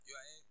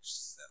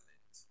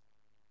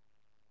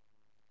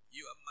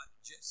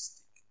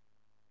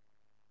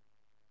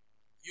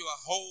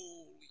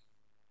holy.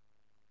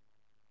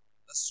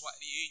 That's why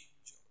the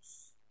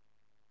angels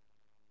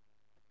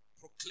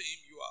proclaim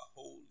you are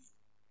holy.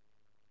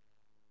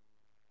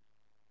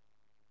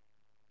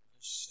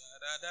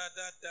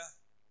 Sha-da-da-da-da.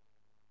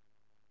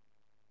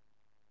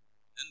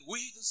 And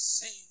we the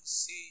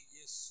saints say,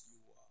 yes, you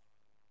are.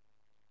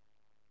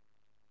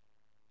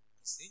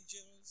 The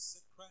angels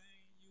are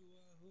crying, you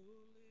are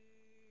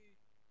holy.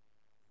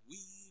 We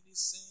the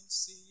saints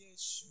say,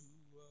 yes,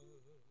 you are.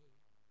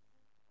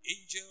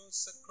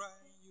 Angels are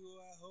crying, you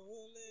are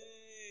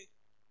holy.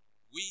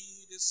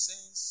 We the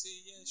saints say,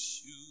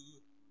 yes, you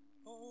are.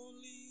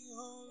 Holy,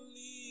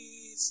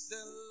 holy is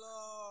the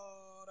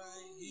Lord.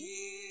 I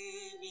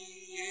hear the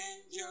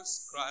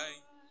angels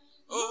crying.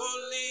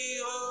 Holy,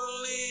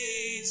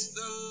 holy is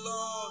the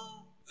Lord.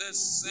 The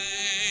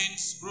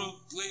saints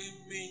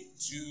proclaiming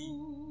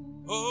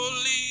too.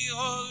 Holy,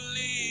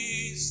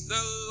 holy is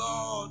the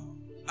Lord.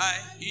 I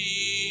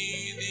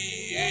hear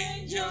the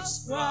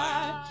angels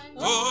cry.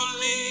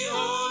 Holy,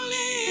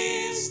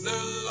 holy is the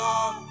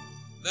Lord.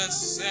 The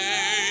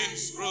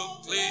saints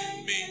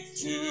proclaiming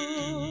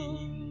too.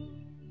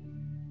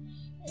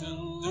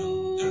 Dun,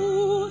 dun,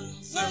 dun.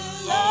 The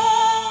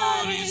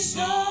Lord is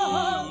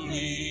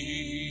holy.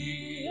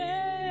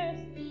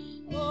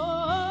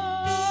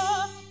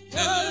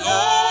 The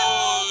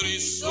Lord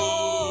is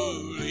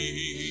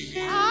holy.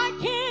 I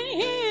can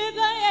hear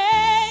the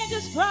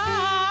angels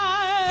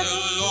cry. The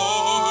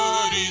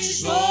Lord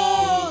is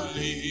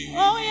holy.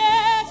 Oh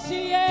yes,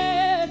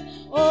 yes.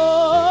 The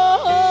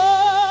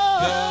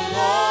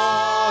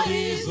Lord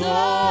is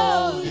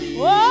holy.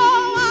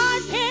 Oh, I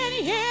can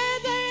hear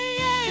the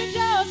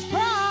angels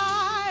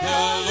cry. The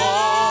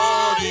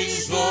Lord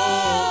is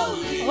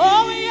holy.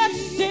 Oh yes,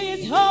 He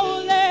is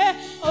holy.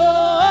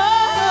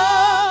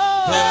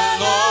 The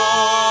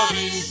Lord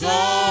is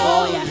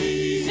Oh yes.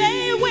 holy.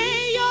 Say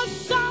when your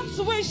songs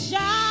will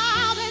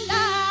shout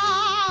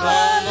aloud. The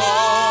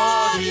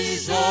Lord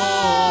is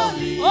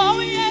holy. Oh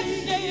yes,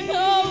 He is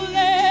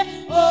holy.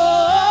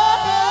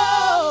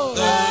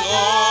 The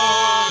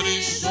Lord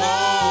is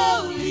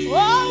holy.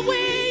 Oh,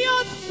 when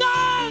your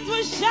sons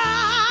will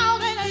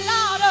shout and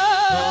louder.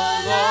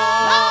 The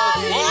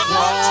Lord is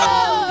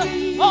holy.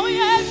 Oh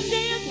yes,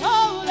 He is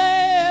holy.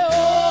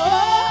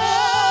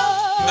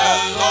 The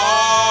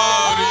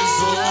Lord is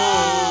holy.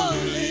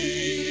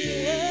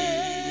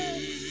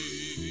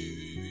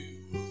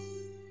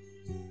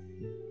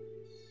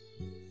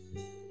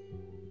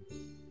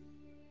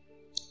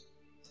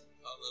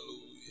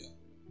 Hallelujah.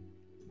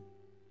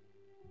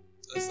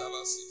 Let's have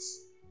our seats.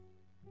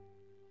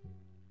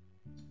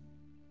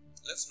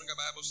 Let's bring our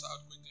Bibles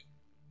out quickly.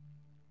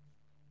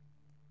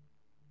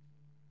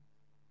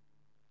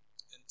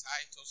 In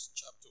Titus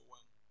chapter 1.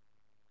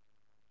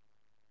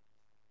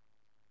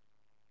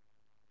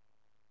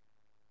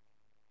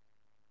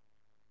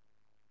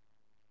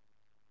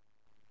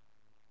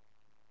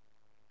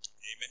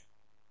 Amen.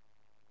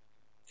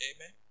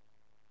 Amen.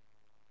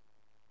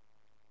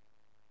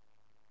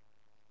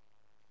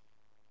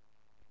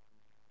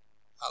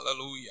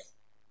 Hallelujah.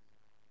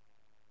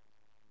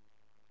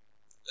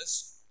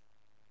 Let's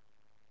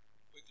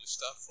quickly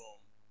start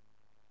from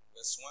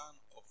verse 1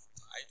 of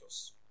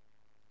Titus.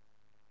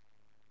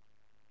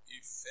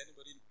 If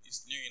anybody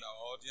is new in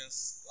our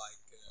audience,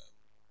 like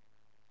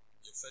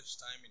your first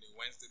time in a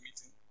Wednesday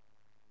meeting,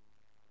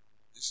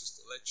 this is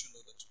to let you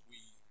know that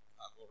we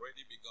have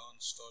already begun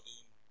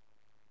studying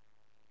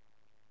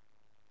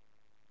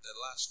the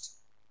last,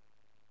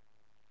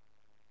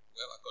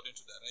 well, according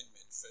to the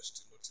arrangement, 1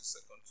 Timothy, 2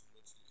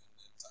 Timothy, and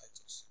then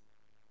Titus.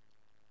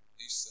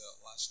 This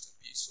last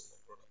epistle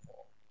of Brother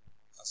Paul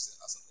as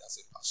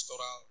a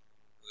pastoral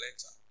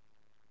letter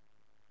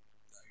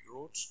that he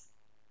wrote,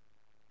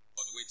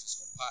 or the way it is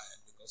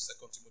compiled, because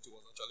 2 Timothy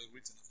was actually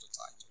written after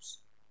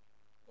Titus.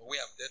 But we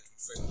have dealt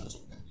with 1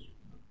 Timothy.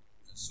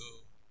 And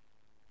so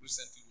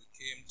recently we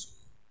came to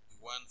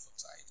the one for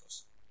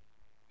Titus.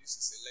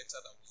 This is a letter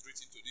that was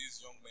written to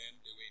these young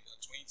men. They were in their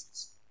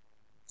 20s.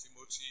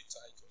 Timothy,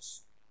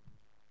 Titus,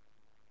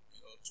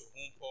 to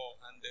whom Paul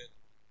handed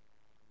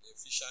the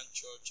Ephesian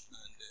church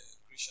and the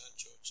Christian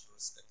church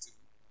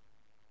respectively.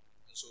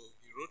 And so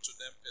he wrote to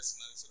them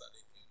personally so that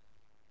they can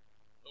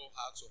know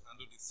how to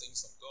handle the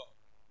things of God,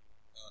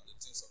 the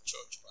things of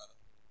church rather.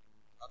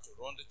 How to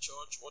run the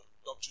church, what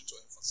doctrine to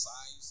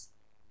emphasize,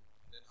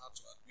 and then how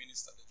to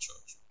administer the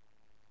church.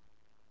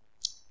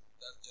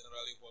 That's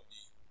generally what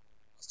the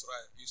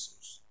pastoral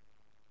epistles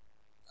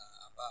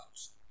are about.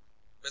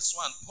 Verse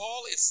 1,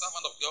 Paul, a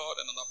servant of God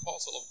and an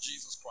apostle of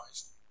Jesus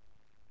Christ.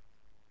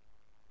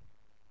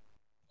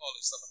 Paul,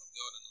 a servant of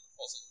God and an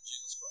apostle of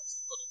Jesus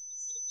Christ, according to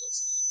the faith of God's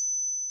elect,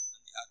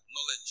 and the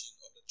acknowledging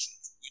of the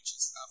truth, which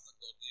is after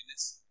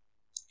godliness,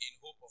 in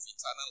hope of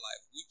eternal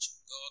life, which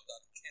God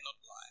that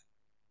cannot lie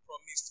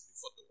promised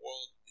before the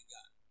world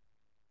began.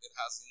 It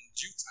has in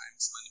due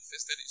times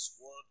manifested His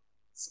word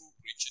through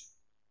preaching,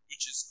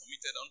 which is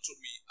committed unto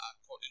me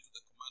according to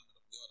the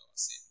commandment of God our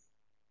Savior.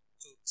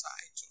 To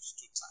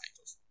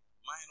Titus,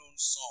 mine own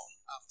son,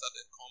 after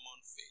the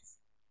common faith.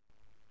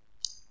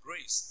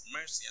 Grace,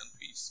 mercy, and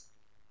peace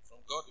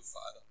from God the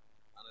Father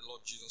and the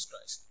Lord Jesus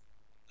Christ.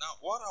 Now,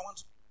 what I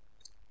want to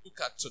look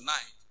at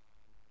tonight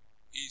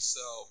is,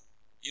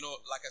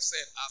 like I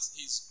said, as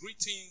he's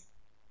greeting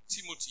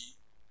Timothy,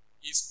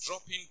 he's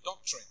dropping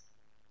doctrine.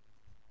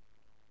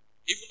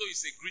 Even though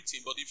it's a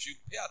greeting, but if you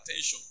pay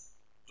attention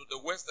to the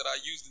words that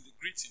are used in the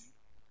greeting,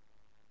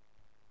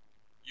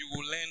 you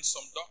will learn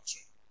some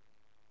doctrine.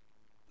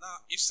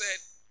 Now, he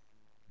said,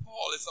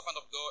 Paul, a servant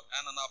of God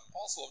and an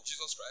apostle of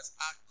Jesus Christ,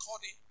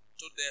 according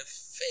to the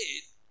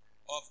faith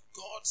of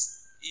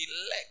God's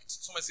elect.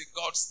 Somebody say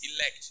God's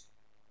elect.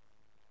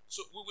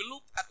 So we will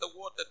look at the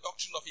word, the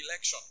doctrine of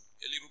election,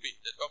 a little bit,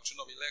 the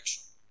doctrine of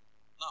election.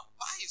 Now,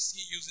 why is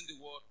he using the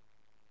word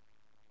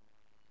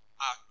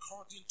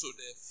according to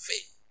the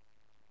faith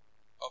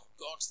of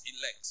God's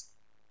elect?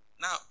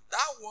 Now,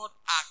 that word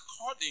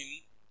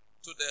according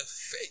to the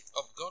faith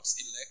of God's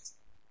elect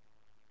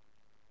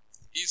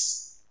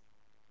is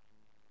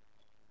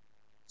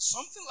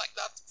something like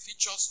that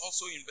features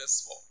also in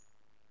verse 4.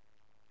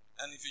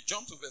 And if you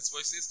jump to verse 4,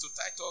 it says to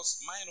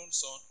Titus, mine own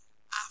son,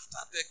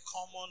 after the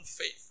common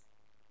faith.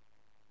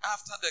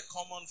 After the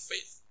common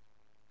faith.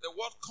 The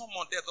word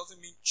common there doesn't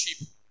mean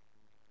cheap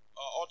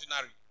or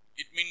ordinary.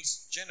 It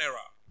means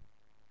general.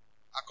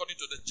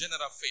 According to the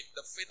general faith,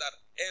 the faith that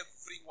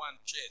everyone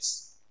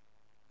shares.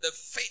 The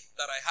faith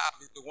that I have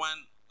is the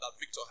one that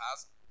Victor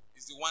has,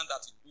 is the one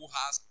that who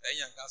has,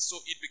 Enyang has.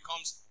 So it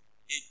becomes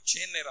a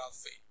general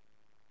faith.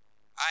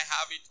 I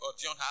have it, or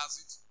John has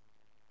it,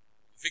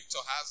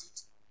 Victor has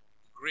it,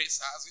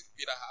 Grace has it,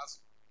 Peter has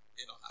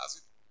it, has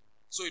it.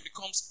 So it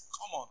becomes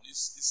common.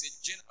 It's a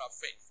general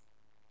faith.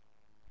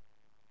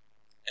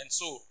 And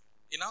so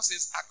it now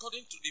says,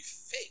 according to the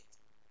faith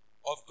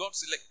of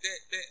God's elect,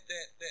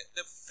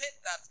 the faith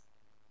that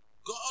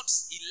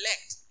God's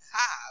elect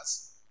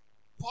has,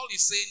 Paul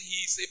is saying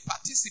he is a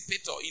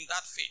participator in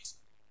that faith.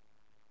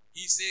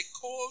 He's a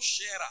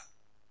co-sharer.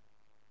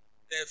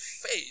 The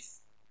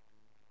faith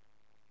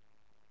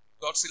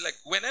God's elect.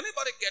 When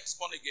anybody gets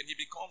born again, he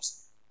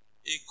becomes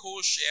a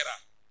co-sharer.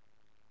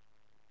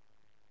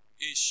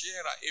 A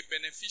sharer, a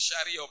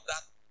beneficiary of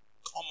that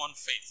common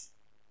faith.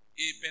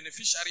 A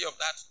beneficiary of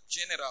that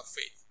general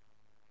faith.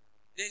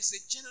 There is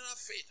a general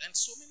faith, and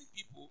so many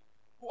people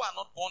who are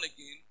not born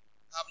again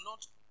have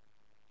not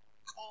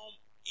come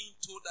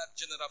into that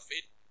general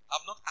faith,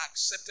 have not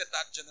accepted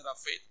that general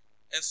faith,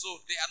 and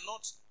so they are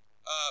not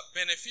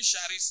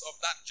beneficiaries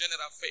of that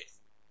general faith.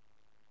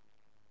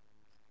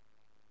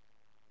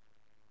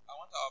 I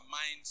want our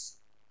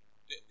minds,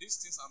 these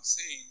things I'm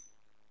saying,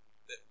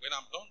 that when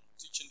I'm done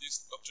teaching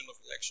this doctrine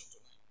of election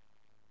tonight,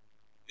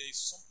 there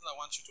is something I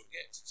want you to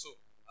get. So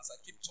as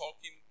I keep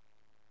talking,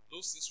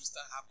 those things will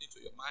start happening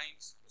to your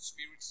minds, your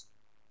spirits,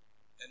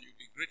 and you'll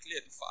be greatly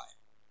edified.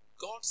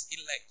 God's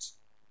elect.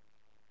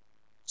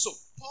 So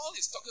Paul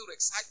is talking with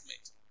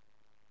excitement.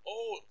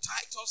 Oh,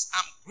 Titus,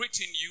 I'm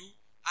greeting you.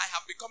 I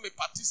have become a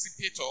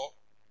participator,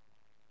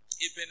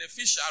 a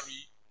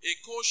beneficiary, a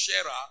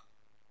co-sharer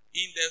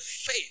in the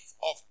faith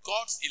of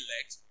God's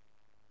elect,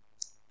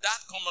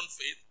 that common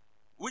faith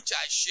which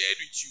I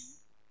shared with you,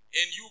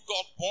 and you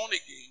got born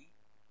again.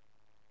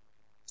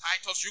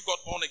 Titus, you got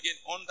born again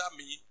under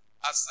me,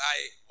 as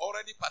I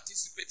already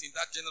participate in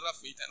that general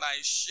faith and I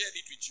shared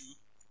it with you.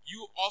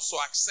 You also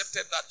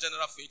accepted that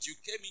general faith. You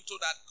came into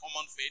that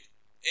common faith,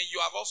 and you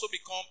have also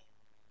become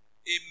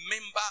a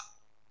member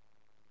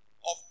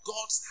of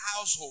God's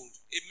household,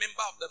 a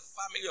member of the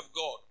family of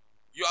God.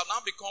 You have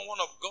now become one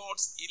of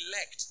God's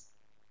elect.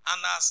 And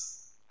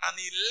as an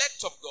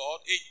elect of God,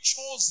 a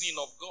chosen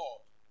of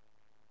God,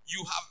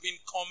 you have been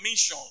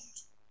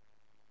commissioned.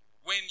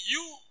 When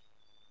you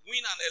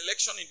win an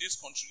election in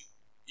this country,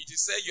 it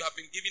is said you have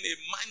been given a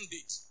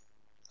mandate.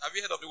 Have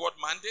you heard of the word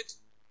mandate?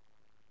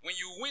 When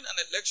you win an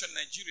election in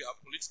Nigeria,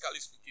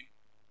 politically speaking,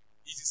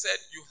 it is said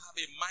you have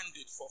a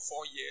mandate for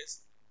 4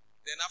 years.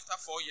 Then after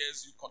 4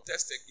 years, you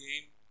contest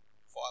again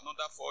for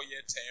another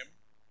 4-year term.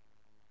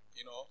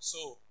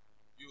 So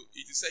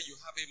it is said you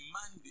have a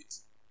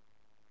mandate.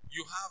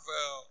 You have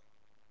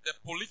the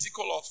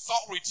political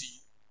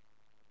authority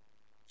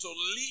to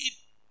lead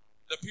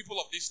the people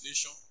of this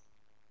nation,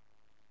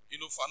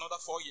 for another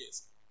 4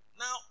 years.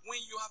 Now, when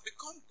you have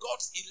become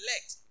God's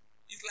elect,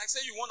 it's like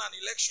say you won an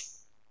election.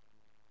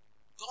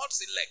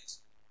 God's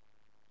elect.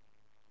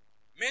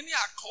 Many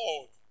are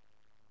called,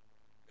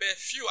 but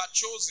few are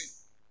chosen.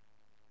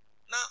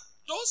 Now,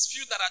 those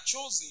few that are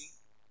chosen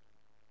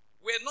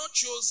were not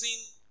chosen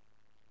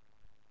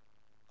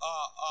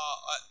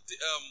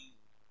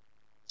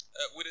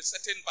with a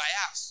certain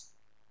bias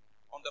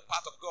on the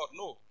part of God.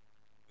 No.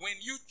 When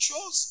you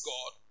chose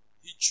God,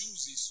 He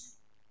chooses you.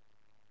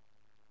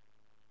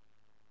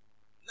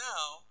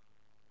 Now,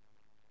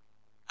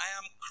 I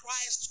am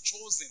Christ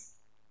chosen.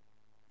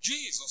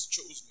 Jesus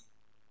chose me.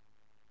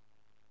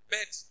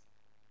 But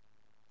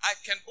I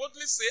can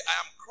boldly say I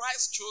am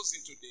Christ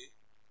chosen today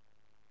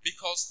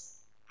because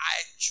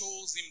I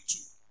chose Him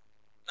too.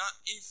 Now,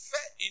 in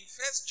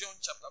 1 John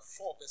chapter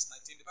 4, verse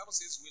 19, the Bible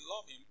says we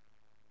love Him.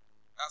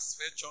 That's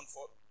 1 John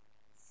 4,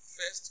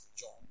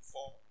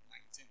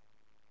 19.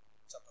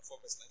 chapter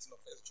 4, verse 19 of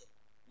 1 John.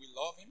 We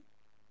love him.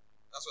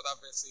 That's what that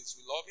verse says.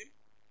 We love him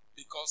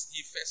because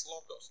he first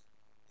loved us.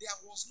 There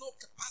was no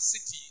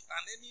capacity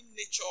and any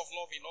nature of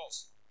love in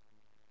us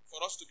for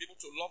us to be able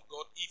to love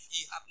God if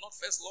he had not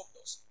first loved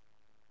us.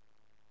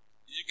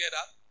 Did you get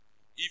that?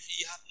 If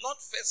he had not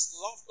first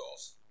loved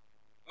us,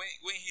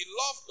 when he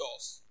loved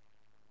us,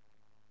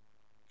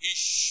 he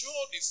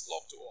showed his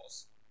love to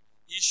us.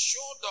 He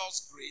showed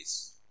us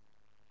grace.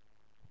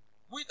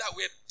 We that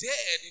were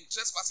dead in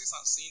trespasses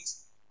and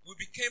sins, we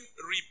became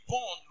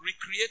reborn,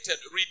 recreated,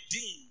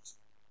 redeemed.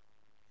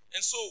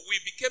 And so we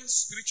became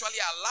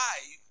spiritually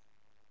alive.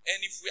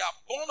 And if we are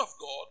born of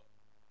God,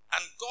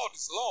 and God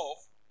is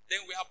love,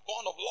 then we are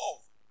born of love.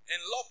 And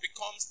love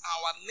becomes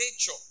our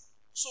nature.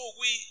 So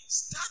we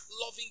start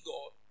loving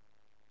God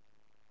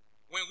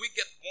when we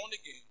get born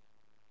again.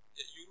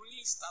 You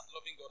really start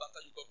loving God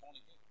after you got born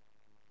again.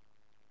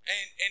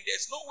 And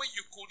there's no way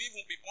you could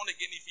even be born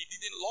again if he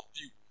didn't love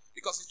you.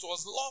 Because it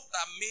was love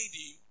that made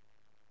him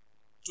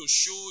to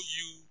show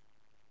you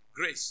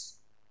grace.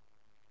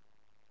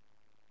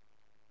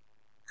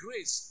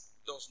 Grace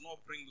does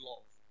not bring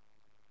love.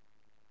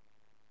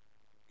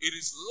 It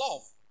is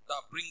love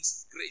that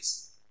brings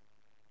grace.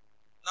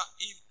 Now,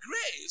 if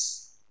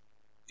grace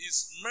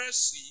is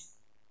mercy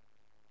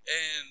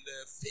and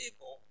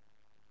favor,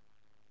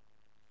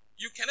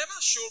 you can never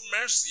show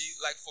mercy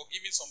like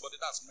forgiving somebody.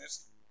 That's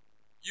mercy.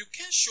 You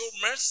can't show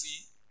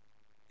mercy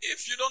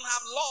if you don't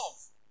have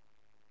love.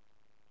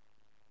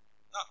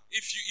 Now,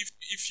 if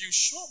you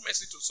show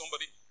mercy to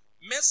somebody,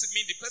 mercy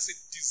means the person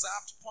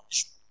deserved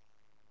punishment,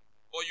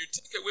 or you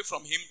take away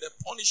from him the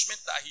punishment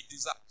that he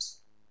deserves.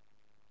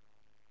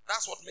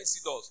 That's what mercy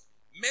does.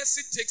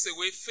 Mercy takes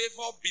away,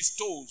 favor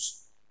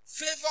bestows.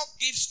 Favor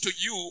gives to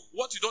you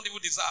what you don't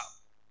even deserve.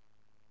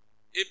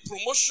 A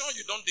promotion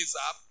you don't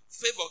deserve,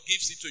 favor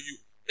gives it to you.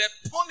 The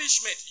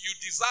punishment you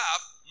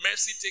deserve,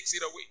 mercy takes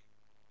it away.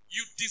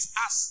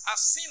 As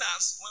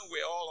sinners, when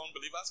we're all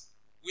unbelievers,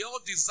 we all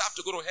deserve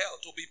to go to hell,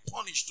 to be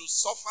punished, to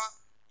suffer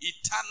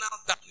eternal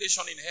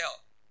damnation in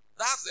hell.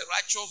 That's the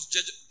righteous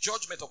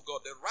judgment of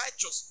God. The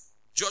righteous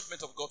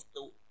judgment of God.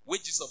 The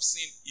wages of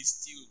sin is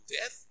still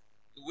death.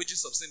 The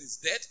wages of sin is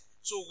death.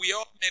 So we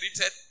all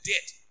merited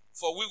death,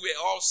 for we were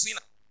all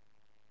sinners.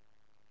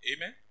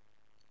 Amen.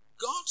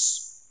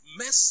 God's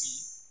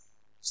mercy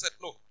said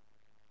no.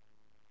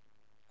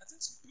 I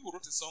think some people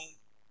wrote a song,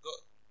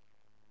 God.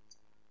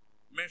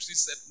 Mercy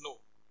said no.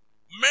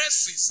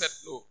 Mercy said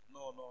no.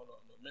 No.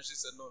 Mercy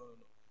said no.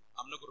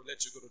 I'm not going to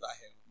let you go to that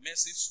hell.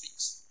 Mercy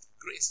speaks.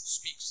 Grace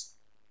speaks.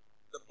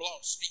 The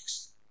blood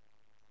speaks.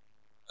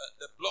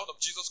 The blood of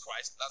Jesus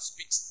Christ that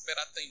speaks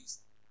better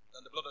things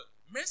than the blood of...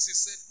 Mercy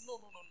said, no,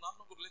 I'm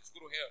not going to let you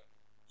go to hell.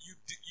 You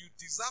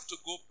deserve to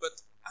go, but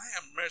I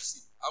am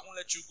mercy. I won't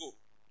let you go.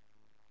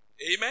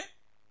 Amen?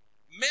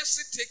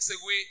 Mercy takes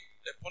away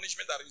the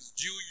punishment that is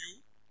due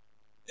you.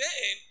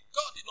 Then,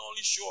 God did not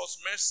only show us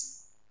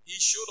mercy, he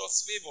showed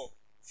us favor.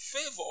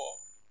 Favor,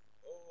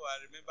 I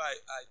remember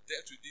I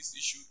dealt with this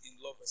issue in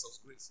Love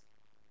versus Grace.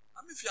 How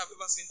many of you have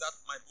ever seen that,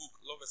 my book,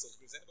 Love versus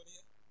Grace? Anybody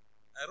here?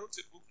 I wrote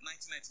a book in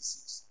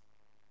 1996.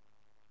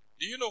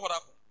 Do you know what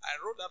happened? I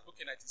wrote that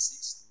book in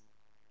 1996.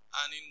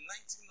 And in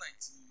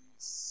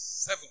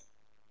 1997,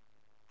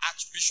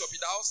 Archbishop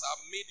Idahosa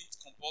made it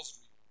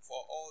compulsory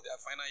for all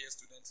their final year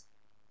students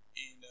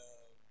in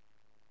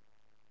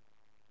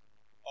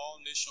All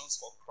Nations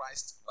for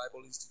Christ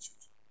Bible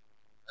Institute.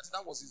 I think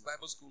that was his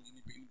Bible school in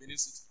Benin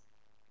City.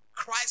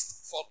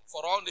 Christ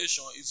for all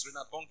nations is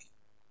Renard Bonke.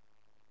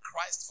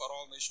 Christ for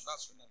all nations,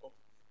 that's Renard Bonke.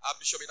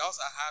 Archbishop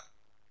Idahosa had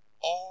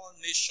All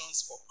Nations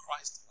for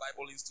Christ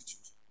Bible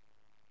Institute.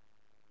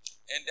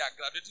 And their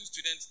graduating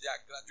students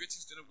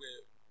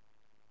were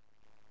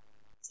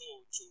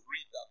told to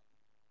read that book.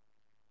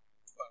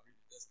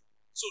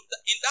 So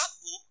in that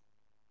book,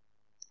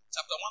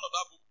 chapter 1 of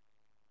that book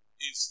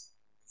is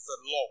the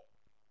law.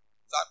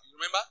 You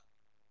remember?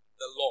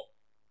 The law.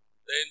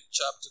 Then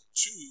chapter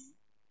 2,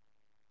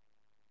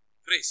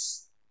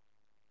 grace.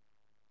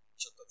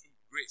 Chapter 2,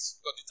 grace.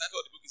 Because the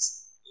title of the book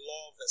is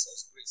Law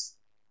versus Grace.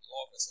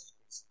 Law versus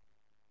Grace.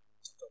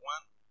 Chapter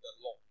 1, the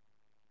law.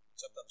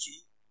 Chapter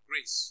 2,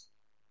 grace.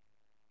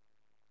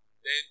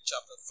 Then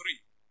chapter 3,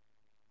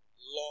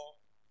 law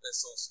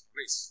versus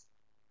grace.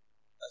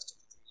 That's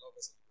chapter 3, law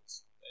versus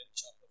grace. Then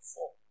chapter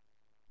 4.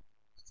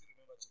 Still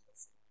remember chapter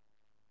 4.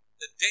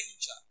 The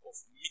danger of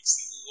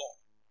mixing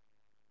law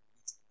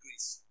with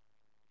grace.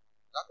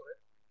 Is that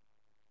correct?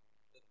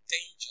 The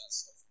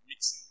dangers of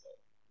mixing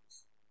law with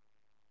grace.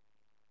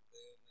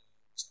 Then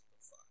chapter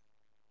 5.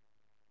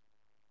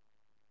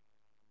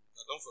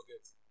 Now don't forget,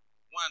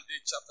 one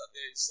day chapter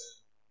there is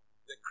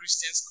the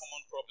Christians'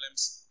 common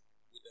problems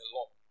with the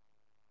law.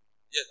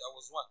 Yeah, that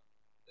was one.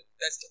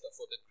 That's chapter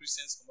 4, the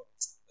Christians common.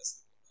 Let's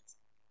look at that.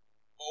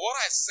 But what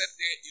I said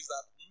there is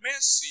that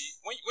mercy,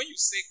 when you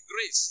say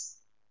grace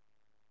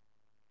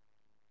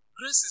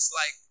is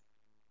like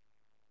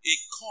a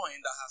coin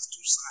that has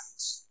two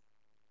sides.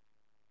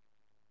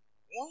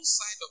 One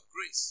side of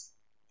grace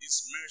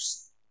is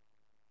mercy,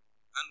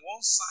 and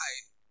one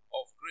side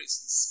of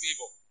grace is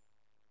favor.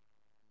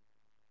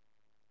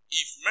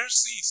 If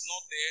mercy is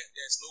not there,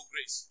 there's no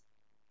grace.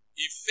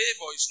 If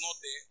favor is not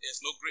there,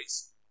 there's no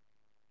grace.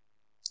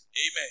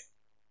 Amen.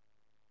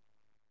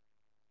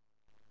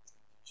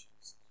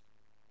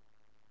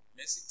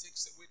 Mercy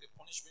takes away the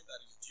punishment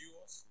that is due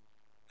us,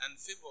 and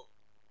favor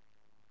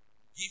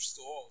gives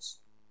to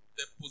us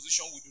the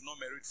position we do not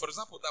merit. For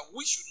example, that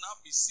we should now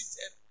be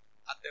seated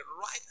at the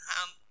right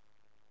hand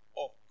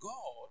of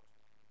God.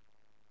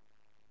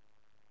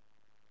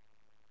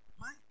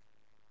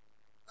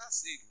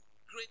 That's a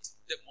great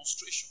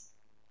demonstration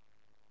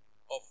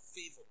of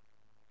favor.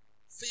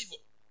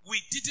 Favor. We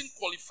didn't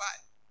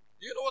qualify.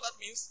 Do you know what that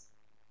means?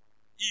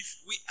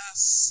 If we are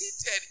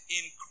seated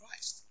in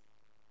Christ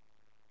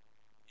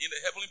in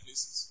the heavenly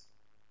places,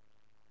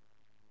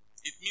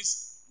 it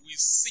means we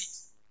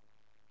sit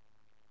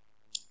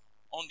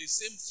on the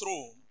same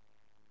throne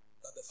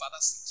that the Father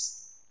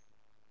sits.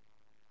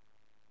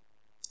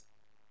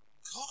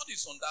 God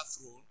is on that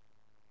throne.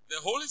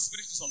 The Holy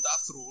Spirit is on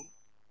that throne.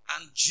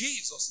 And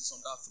Jesus is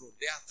on that throne.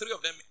 There are three of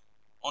them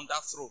on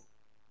that throne.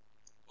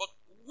 But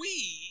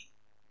we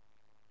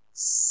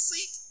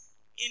sit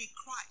in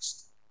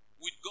Christ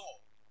with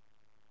God.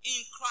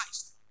 In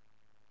Christ.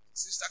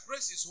 Sister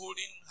Grace is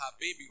holding her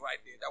baby right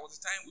there. That was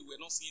the time we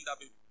were not seeing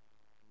that baby.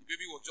 The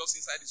baby was just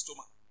inside the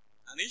stomach.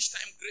 And each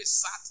time Grace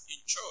sat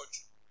in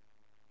church,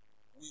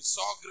 we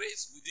saw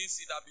Grace, we didn't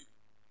see that baby.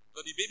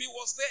 But the baby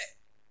was there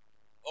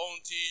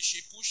until she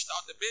pushed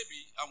out the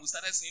baby and we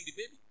started seeing the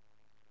baby.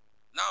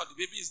 Now the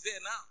baby is there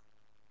now.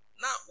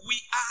 Now we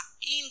are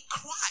in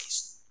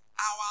Christ.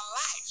 Our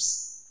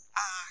lives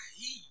are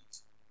hid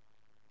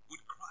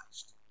with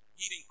Christ.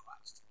 Hid in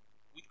Christ.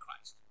 With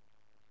Christ.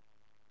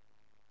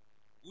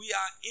 We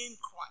are in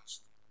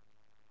Christ.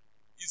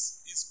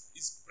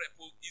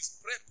 It's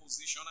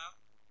prepositional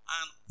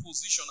and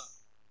positional.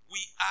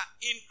 We are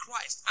in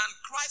Christ. And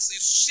Christ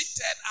is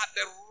seated at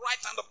the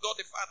right hand of God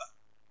the Father.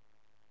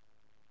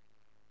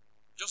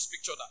 Just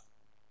picture that.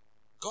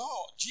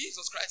 God,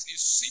 Jesus Christ, is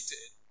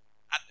seated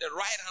at the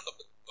right hand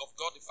of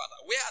God the Father.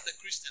 Where are the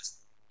Christians?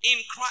 In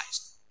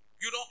Christ.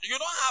 You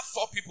don't have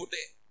four people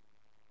there.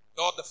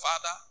 God the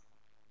Father,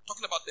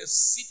 talking about the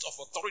seat of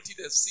authority,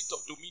 the seat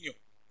of dominion.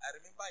 I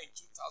remember in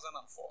 2004,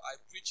 I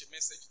preached a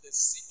message, the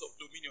seat of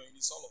dominion in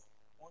Isolo.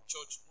 One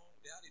church,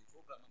 they had a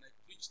program and I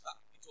preached that.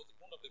 It was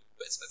one of the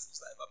best messages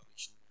I ever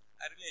preached.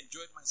 I really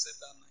enjoyed myself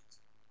that night.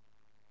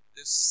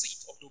 The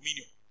seat of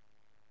dominion.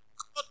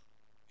 God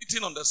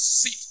sitting on the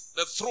seat,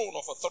 the throne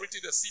of authority,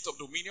 the seat of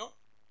dominion.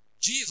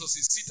 Jesus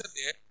is seated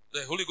there.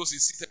 The Holy Ghost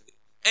is seated there.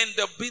 And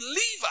the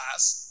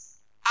believers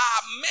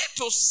are made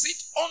to sit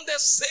on the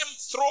same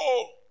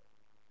throne.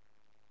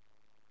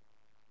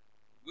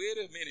 Wait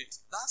a minute.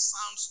 That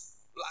sounds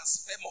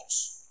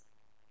blasphemous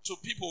to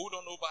people who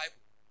don't know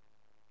Bible.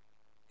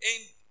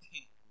 And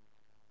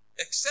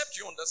except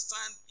you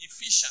understand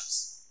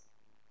Ephesians.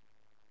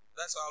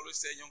 That's why I always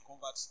say, young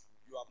converts,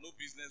 you have no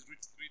business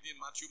reading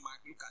Matthew,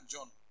 Mark, Luke, and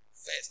John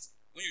first.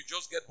 When you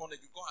just get born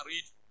again, go and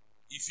read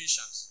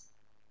Ephesians.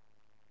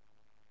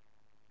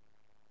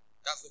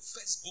 That's the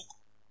first book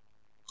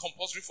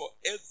compulsory for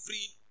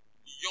every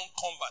young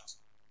convert.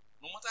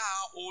 No matter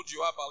how old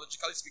you are,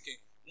 biologically speaking,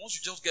 once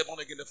you just get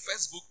born again, the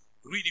first book,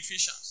 read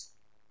Ephesians.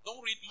 Don't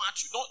read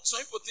Matthew.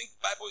 Some people think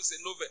Bible is a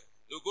novel.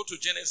 They'll go to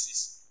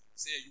Genesis.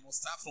 Say you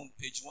must start from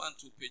page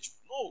 1 to page.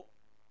 No,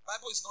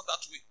 Bible is not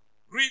that way.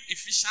 Read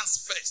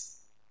Ephesians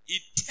first.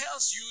 It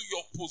tells you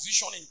your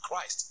position in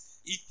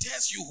Christ. It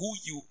tells you who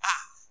you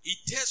are. It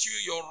tells you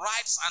your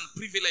rights and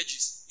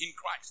privileges in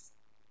Christ.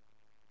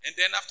 And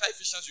then after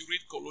Ephesians, you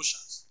read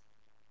Colossians.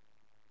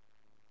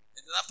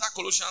 And then after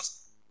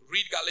Colossians,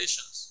 read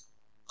Galatians.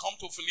 Come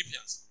to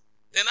Philippians.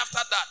 Then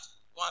after that,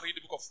 go and read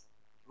the book of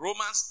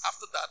Romans.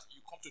 After that,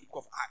 you come to the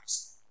book of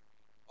Acts.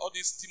 All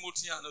these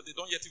Timothy, they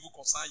don't yet even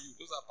concern you.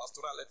 Those are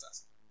pastoral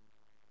letters.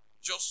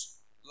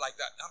 Just like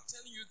that. I'm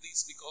telling you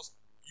this because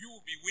you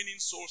will be winning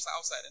souls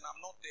outside and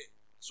I'm not there.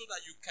 So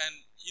that you can,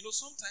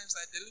 sometimes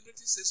I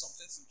deliberately say some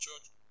things in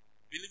church,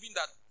 believing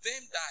that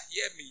them that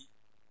hear me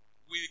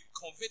will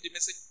convey the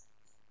message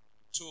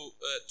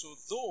to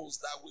those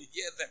that will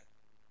hear them.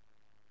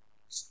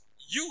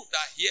 You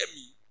that hear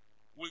me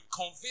will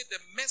convey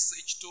the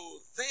message to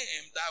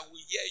them that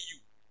will hear you.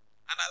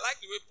 And I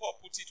like the way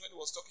Paul put it when he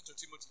was talking to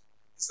Timothy.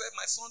 He said,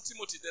 my son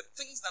Timothy, the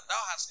things that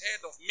thou hast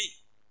heard of me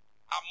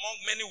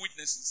among many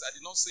witnesses, I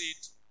did not say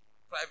it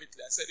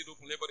privately, I said it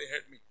openly, everybody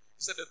heard me.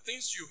 He said, the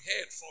things you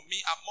heard from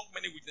me among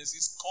many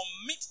witnesses,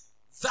 commit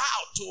thou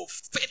to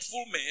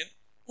faithful men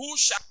who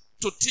shall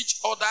to teach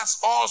others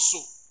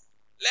also.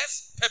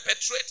 Let's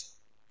perpetrate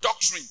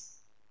doctrine.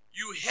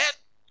 You heard,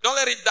 don't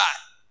let it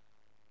die.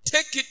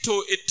 Take it to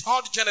a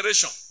third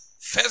generation.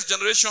 First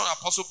generation,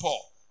 Apostle Paul.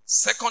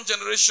 Second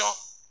generation,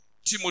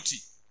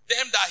 Timothy.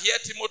 Them that hear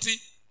Timothy,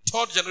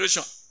 third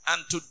generation. And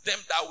to them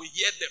that will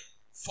hear them,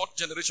 fourth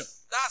generation.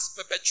 That's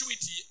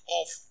perpetuity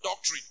of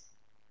doctrine.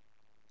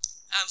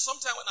 And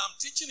sometimes when I'm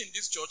teaching in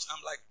this church,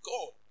 I'm like,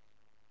 God,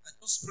 I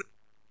just pray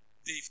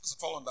they first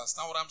of all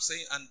understand what I'm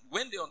saying. And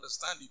when they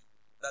understand it,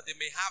 that they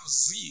may have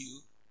zeal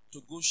to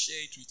go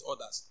share it with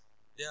others.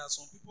 There are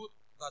some people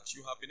that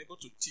you have been able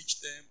to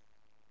teach them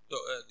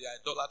the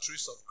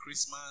idolatries of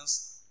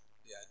Christmas,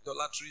 the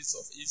idolatries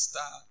of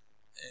Easter,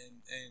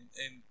 and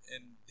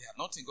they are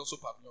not in gospel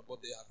pavilion,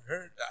 but they have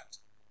heard that.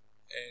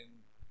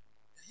 And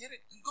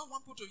God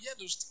wants people to hear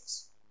those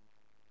things.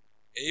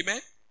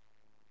 Amen?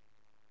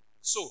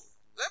 So,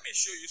 let me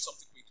show you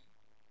something quickly.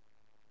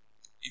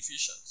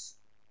 Ephesians.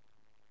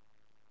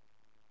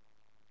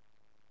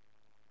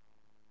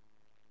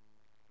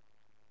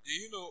 Do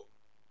you know,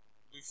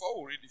 before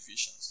we read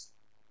Ephesians,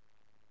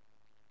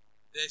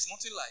 there is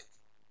nothing like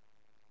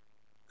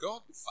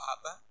God the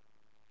Father,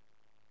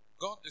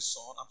 God the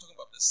Son. I'm talking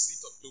about the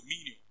seat of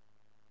dominion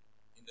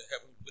in the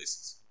heavenly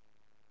places.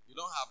 You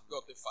don't have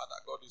God the Father,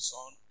 God the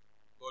Son,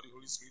 God the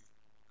Holy Spirit,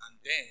 and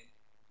then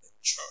the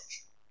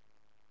church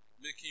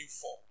making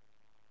four.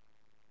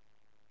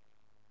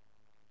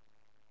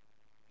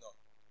 No.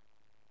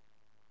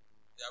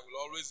 There will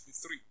always be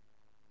three.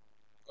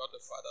 God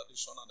the Father, the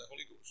Son, and the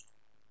Holy Ghost.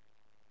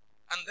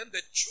 And then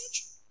the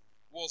church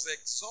was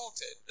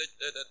exalted.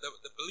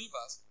 The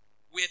believers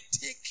were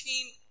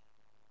taken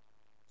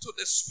to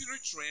the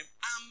spirit realm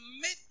and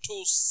made to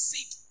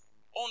sit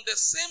on the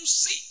same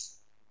seat.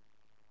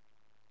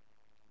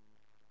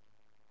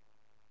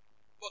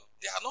 But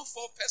there are not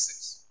four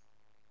persons.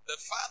 The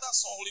Father,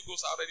 Son, Holy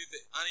Ghost are already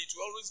there, and it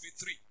will always be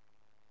three.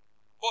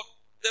 But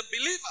the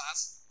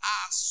believers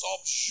are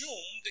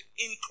subsumed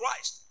in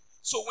Christ.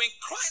 So when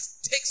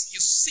Christ takes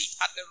his seat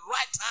at the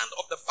right hand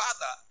of the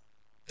Father,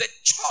 the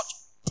church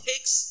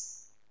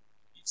takes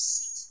its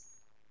seat.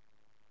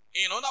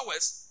 In other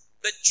words,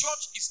 the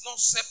church is not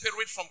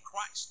separate from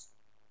Christ,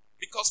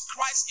 because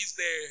Christ is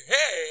the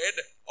head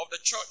of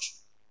the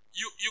church.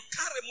 You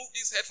can't remove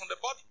this head from the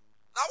body.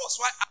 That was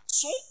why as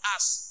soon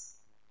as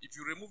if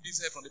you remove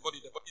this head from the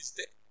body is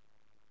dead.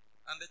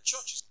 And the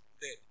church is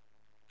dead.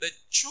 The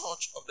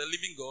church of the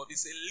living God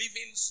is a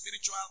living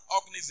spiritual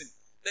organism.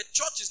 The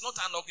church is not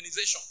an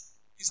organization.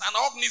 It's an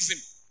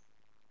organism.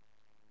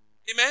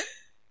 Amen?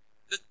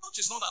 The church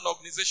is not an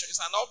organization.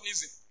 It's an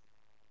organism.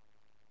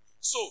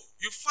 So,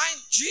 you find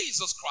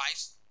Jesus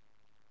Christ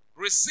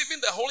receiving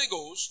the Holy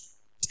Ghost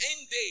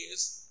 10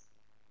 days.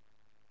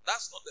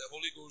 That's not the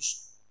Holy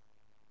Ghost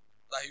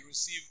that he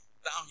received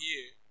down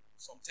here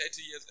some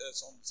 30 years,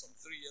 some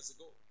 3 years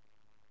ago,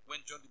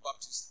 when John the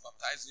Baptist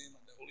baptized him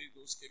and the Holy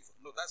Ghost came from.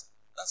 No,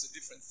 that's a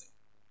different thing.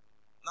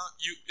 Now,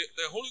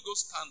 the Holy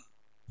Ghost can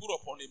put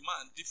upon a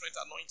man different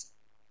anointing.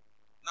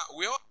 Now,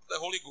 we all have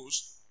the Holy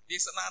Ghost.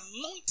 There's an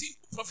anointing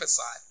to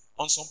prophesy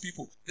on some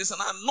people. There's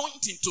an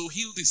anointing to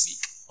heal the sick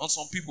on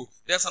some people.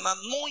 There's an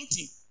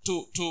anointing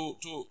to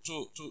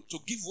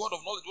give word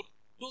of knowledge.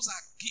 Those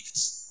are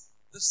gifts.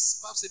 The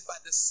Bible says by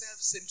the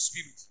same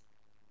Spirit.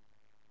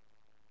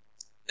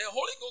 The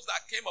Holy Ghost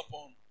that came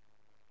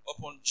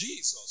upon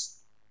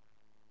Jesus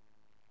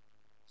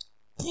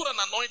put an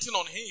anointing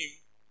on him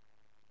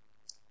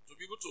to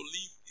be able to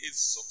live a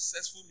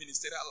successful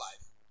ministerial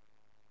life.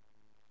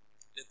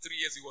 The 3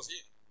 years he was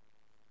here.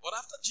 But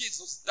after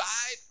Jesus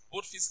died,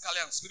 both physically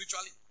and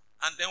spiritually,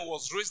 and then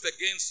was raised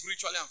again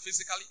spiritually and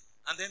physically,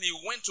 and then he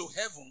went to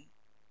heaven,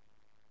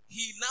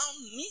 he now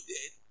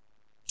needed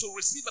to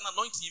receive an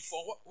anointing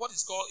for what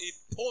is called a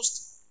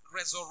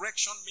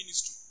post-resurrection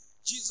ministry.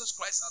 Jesus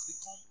Christ has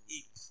become a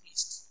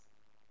priest.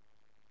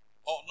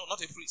 Or no,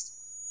 not a priest.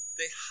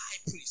 The high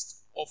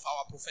priest of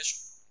our profession.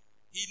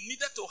 He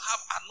needed to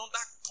have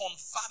another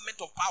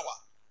conferment of power.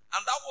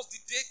 And that was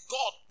the day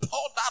God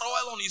poured that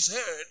oil on his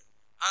head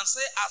and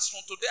said, as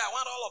from today, I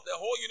want all of the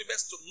whole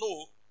universe to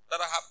know that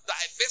I have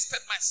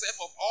divested myself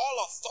of all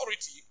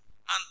authority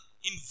and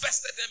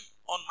invested them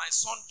on my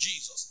son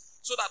Jesus,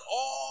 so that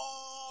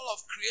all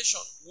of creation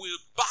will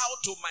bow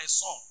to my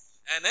son.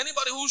 And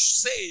anybody who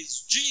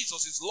says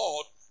Jesus is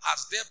Lord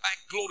has thereby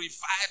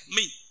glorified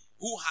me,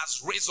 who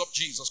has raised up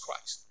Jesus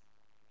Christ.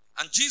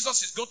 And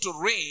Jesus is going to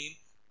reign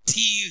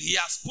till he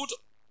has put,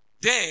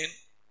 then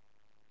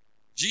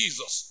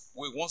Jesus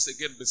will once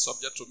again be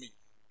subject to me.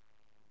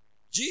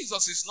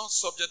 Jesus is not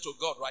subject to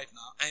God right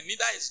now, and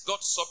neither is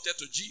God subject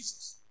to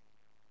Jesus.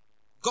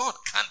 God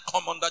can't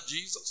come under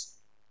Jesus.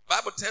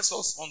 Bible tells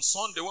us on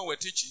Sunday when we're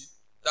teaching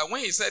that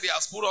when he said he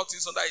has put all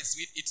things under his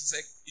feet, it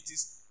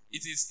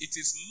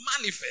is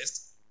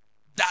manifest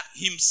that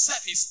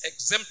himself is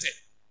exempted.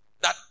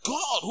 That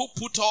God who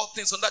put all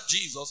things under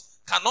Jesus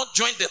cannot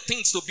join the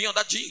things to be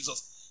under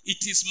Jesus.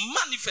 It is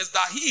manifest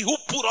that he who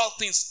put all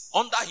things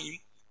under him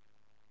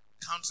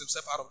counts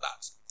himself out of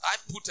that. I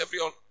put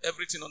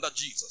everything under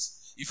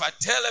Jesus. If I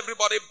tell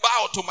everybody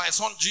bow to my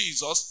son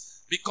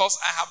Jesus, because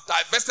I have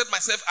divested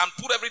myself and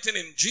put everything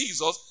in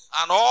Jesus,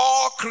 and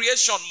all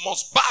creation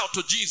must bow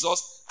to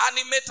Jesus,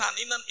 animate and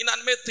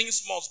inanimate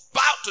things must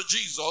bow to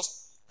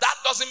Jesus, that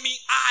doesn't mean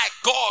I,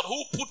 God,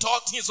 who put all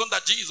things under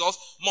Jesus,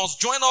 must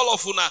join all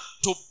of Una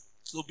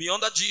to be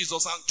under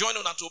Jesus and join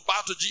Una to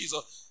bow to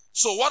Jesus.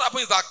 So what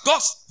happens is that God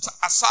steps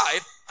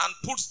aside and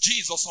puts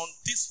Jesus on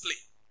display.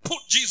 Put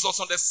Jesus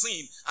on the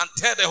scene and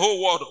tell the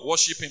whole world,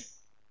 worship him.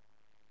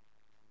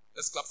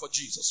 Let's clap for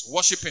Jesus.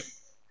 Worship him.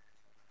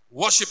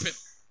 Worship him.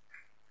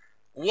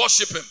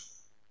 Worship him.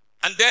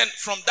 And then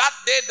from that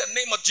day, the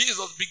name of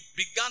Jesus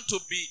began to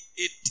be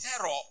a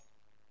terror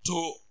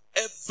to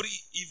every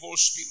evil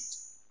spirit.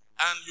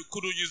 And you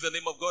couldn't use the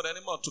name of God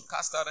anymore to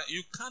cast out.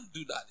 You can't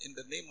do that. In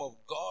the name of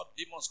God,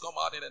 demons come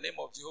out. In the name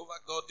of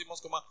Jehovah God, demons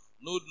come out.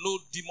 No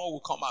demon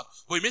will come out.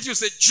 But immediately you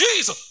say,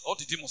 Jesus, all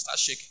the demons start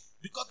shaking.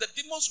 Because the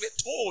demons were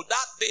told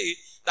that day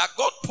that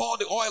God poured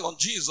the oil on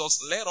Jesus.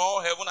 Let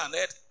all heaven and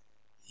earth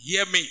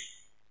hear me.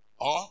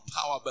 All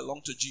power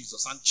belongs to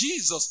Jesus. And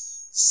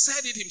Jesus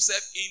said it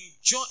himself in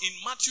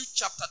Matthew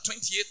chapter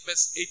 28,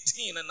 verse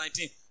 18 and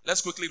 19.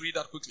 Let's quickly read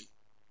that quickly.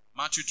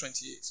 Matthew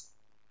 28.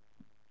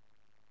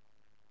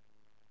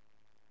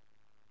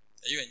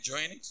 Are you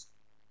enjoying it?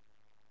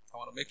 I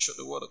want to make sure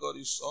the word of God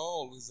is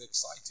always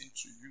exciting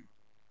to you.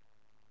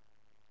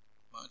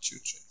 Matthew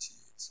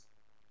 28.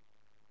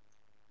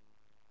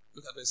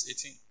 Look at verse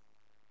 18.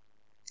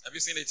 Have you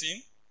seen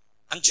 18?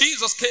 And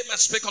Jesus came and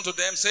spake unto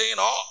them, saying,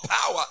 all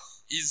power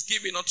is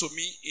given unto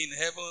me in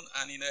heaven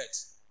and in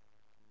earth.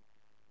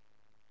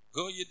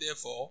 Go ye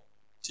therefore,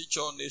 teach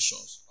all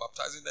nations,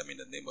 baptizing them in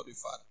the name of the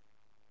Father.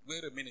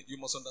 Wait a minute, you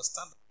must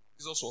understand.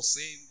 Jesus was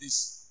saying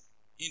this.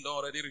 He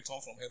already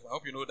returned from heaven. I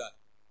hope you know that.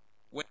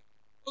 When he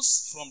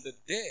was from the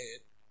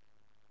dead,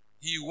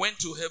 he went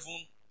to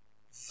heaven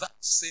that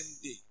same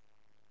day.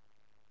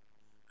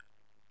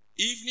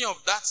 Evening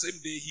of that same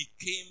day, he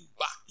came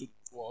back to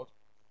the world.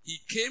 He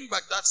came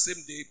back that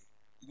same day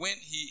when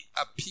he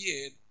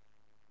appeared,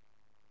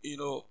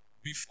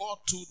 before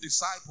two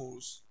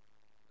disciples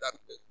that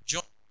were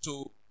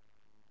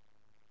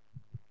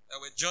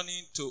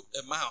journeying to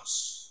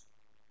Emmaus.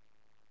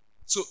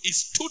 So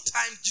it's 2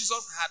 times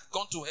Jesus had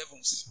gone to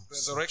heaven since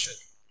resurrection.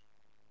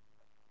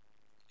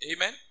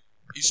 Amen.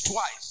 It's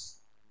twice.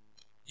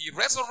 He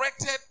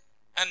resurrected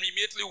and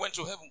immediately went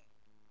to heaven.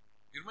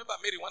 You remember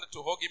Mary wanted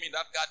to hug him in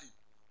that garden.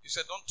 He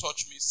said, don't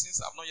touch me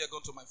since I've not yet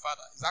gone to my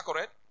Father. Is that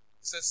correct?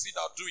 He said, see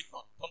thou do it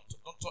not.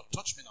 Don't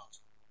touch me not.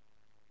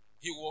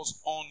 He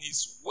was on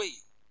his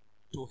way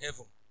to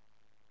heaven.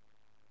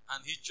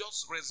 And he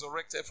just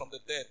resurrected from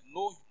the dead.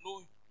 No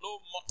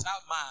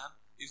mortal man.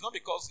 It's not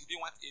because he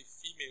didn't want a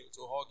female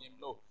to hug him.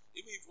 No.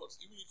 Even if it was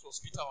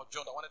Peter or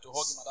John that wanted to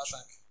hug him at that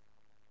time.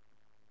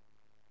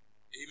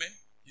 Amen.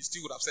 He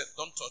still would have said,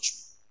 don't touch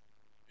me.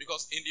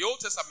 Because in the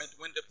Old Testament,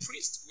 when the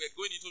priests were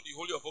going into the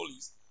Holy of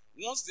Holies,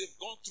 once they've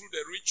gone through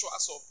the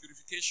rituals of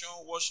purification,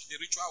 the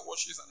ritual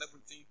washes and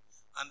everything,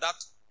 and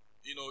that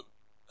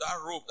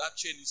rope, that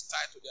chain is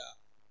tied to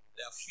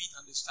their feet,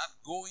 and they start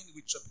going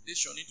with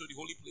trepidation into the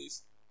holy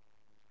place.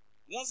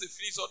 Once they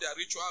finish all their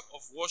ritual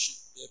of worship,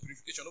 their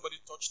purification, nobody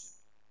touched them.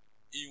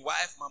 In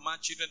wife, mama,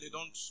 children, they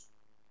don't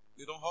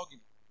hug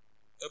him.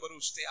 Everybody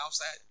will stay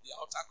outside the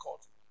outer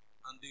court,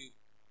 and they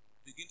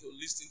begin to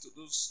listen to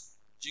those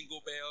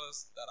jingle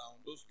bells that are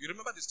on those. You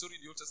remember the story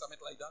in the Old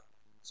Testament like that?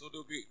 So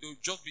they'll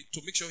just be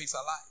to make sure he's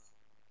alive.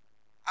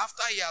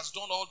 After he has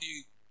done all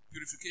the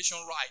purification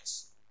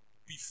rites,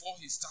 before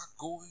he starts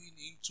going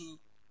into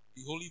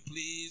the holy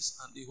place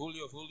and the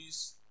Holy of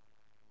Holies,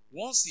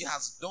 once he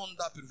has done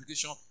that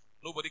purification,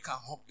 nobody can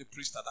hug the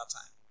priest at that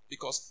time.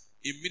 Because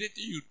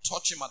immediately you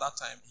touch him at that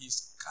time,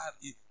 his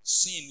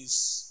sin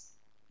is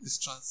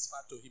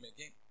transferred to him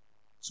again.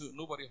 So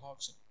nobody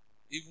hugs him.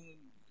 Even,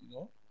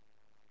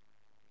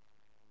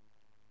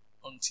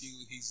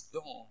 until he's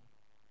done,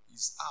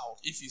 he's out.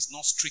 If he's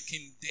not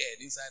stricken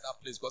dead inside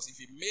that place. Because if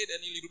he made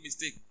any little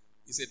mistake,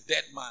 he's a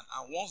dead man.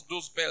 And once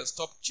those bells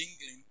stop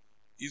jingling,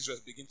 Israel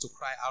begin to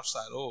cry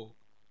outside, oh,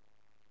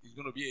 it's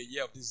going to be a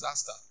year of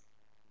disaster.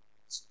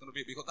 It's going to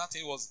be, because that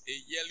thing was a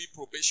yearly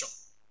probation.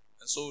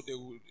 And so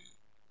they'll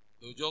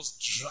just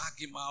drag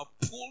him out,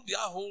 pull their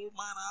whole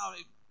man out,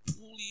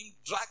 pull him,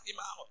 drag him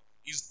out.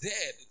 He's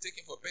dead. They take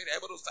him for burial.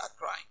 Everybody will start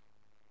crying.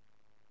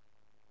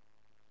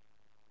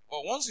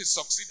 But once he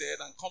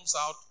succeeded and comes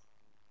out,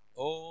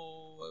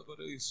 oh,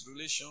 everybody, his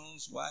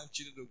relations, wife,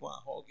 children, will go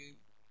and hug him.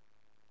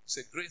 It's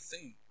a great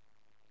thing.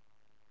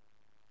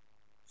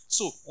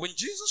 So when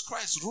Jesus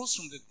Christ rose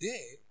from the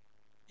dead,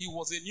 he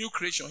was a new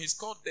creation. He's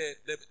called the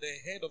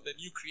head of the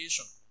new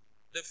creation.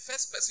 The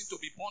first person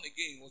to be born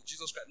again was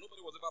Jesus Christ.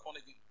 Nobody was ever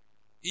born again.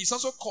 He's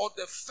also called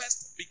the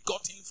first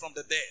begotten from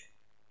the dead.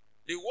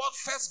 The word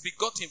first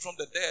begotten from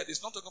the dead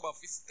is not talking about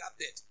physical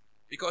death,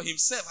 because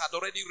himself had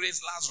already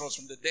raised Lazarus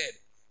from the dead.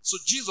 So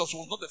Jesus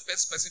was not the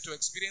first person to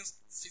experience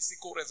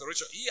physical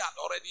resurrection. He had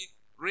already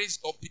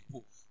raised up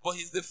people. But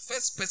he's the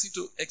first person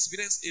to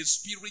experience a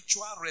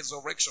spiritual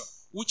resurrection,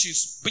 which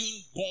is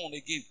being born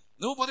again.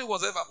 Nobody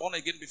was ever born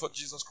again before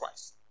Jesus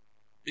Christ,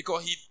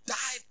 because he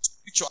died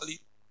spiritually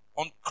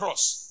on the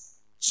cross.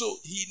 So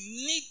he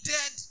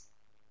needed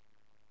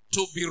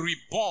to be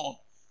reborn.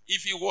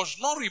 If he was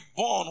not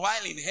reborn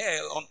while in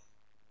hell,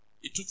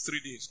 it took 3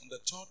 days. On the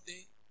 3rd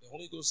day, the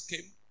Holy Ghost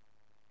came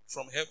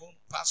from heaven,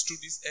 passed through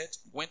this earth,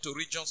 went to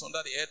regions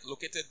under the earth,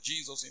 located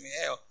Jesus in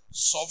hell,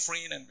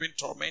 suffering and being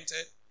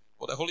tormented.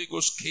 But the Holy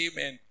Ghost came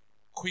and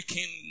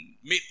quickened,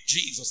 made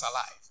Jesus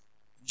alive.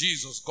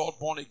 Jesus got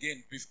born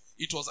again.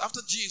 It was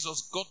after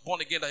Jesus got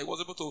born again that he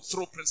was able to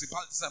throw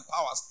principalities and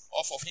powers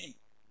off of him.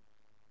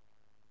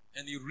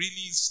 And he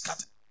really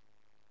scattered.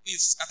 He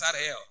scattered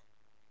hell.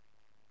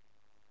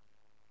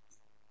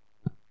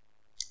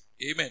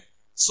 Amen.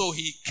 So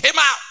he came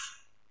out,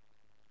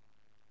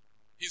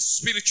 his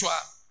spiritual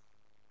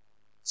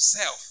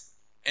self,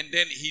 and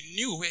then he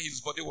knew where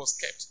his body was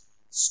kept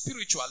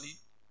spiritually,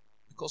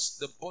 because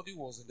the body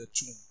was in the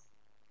tomb,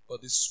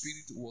 but the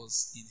spirit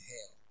was in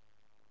hell.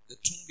 The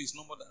tomb is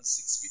no more than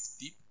 6 feet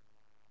deep,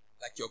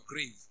 like your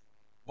grave,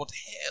 but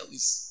hell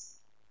is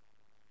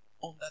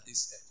under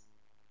this earth.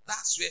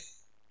 That's where,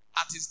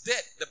 at his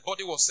death, the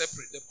body was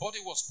separate. The body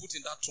was put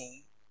in that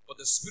tomb, but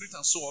the spirit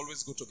and soul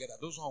always go together.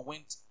 Those who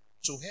went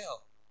to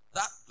hell,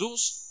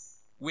 those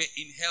were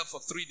in hell for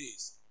 3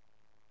 days.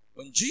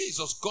 When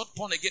Jesus got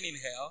born again in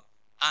hell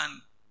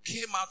and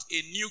came out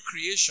a new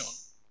creation,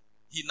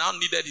 he now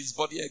needed his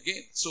body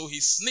again. So he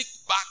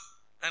sneaked back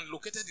and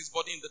located his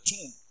body in the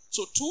tomb.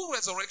 So 2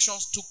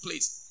 resurrections took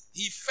place.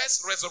 He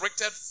first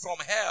resurrected from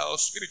hell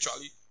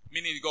spiritually,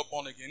 meaning he got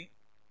born again.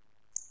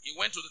 He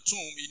went to the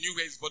tomb, he knew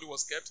where his body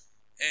was kept,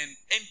 and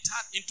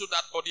entered into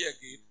that body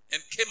again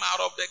and came out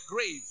of the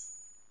grave.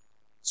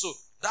 So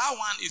that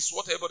one is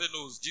what everybody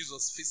knows.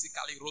 Jesus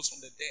physically rose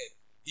from the dead.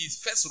 He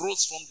first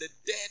rose from the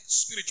dead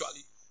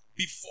spiritually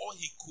before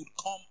he could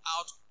come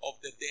out of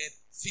the dead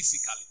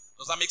physically.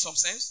 Does that make some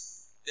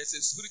sense? There's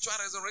a spiritual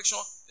resurrection,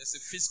 there's a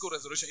physical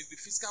resurrection. It's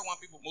the physical one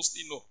people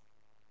mostly know.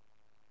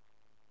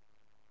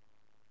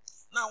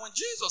 Now, when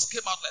Jesus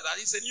came out like that,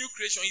 he's a new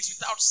creation, he's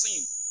without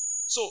sin.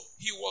 So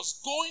he was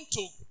going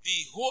to the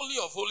Holy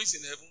of Holies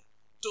in heaven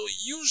to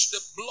use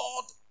the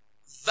blood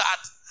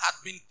that had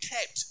been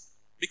kept.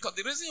 Because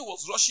the reason he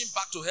was rushing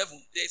back to heaven,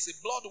 there's a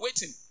blood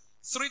waiting.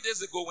 3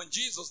 days ago when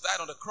Jesus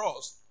died on the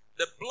cross,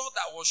 the blood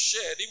that was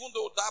shed, even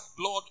though that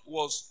blood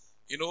was,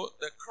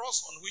 the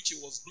cross on which he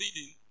was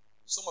bleeding,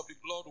 some of the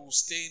blood will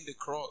stain the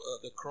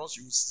cross.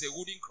 You see a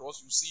wooden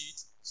cross, you see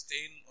it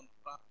stain on the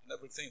ground and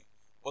everything.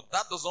 But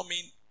that does not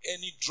mean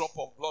any drop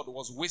of blood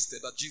was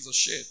wasted that Jesus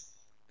shed.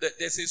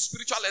 There's a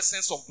spiritual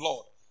essence of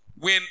blood.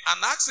 When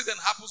an accident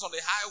happens on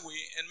the highway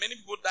and many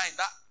people die in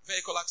that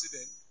vehicle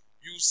accident,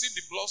 you see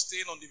the blood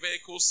stain on the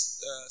vehicle's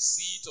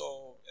seat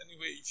or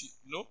anywhere, if you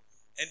know.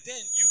 And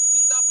then you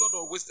think that blood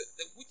was wasted.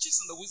 The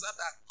witches and the wizards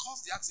that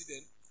caused the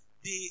accident,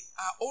 they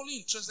are only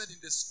interested in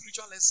the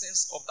spiritual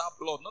essence of that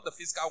blood, not the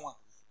physical one.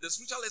 The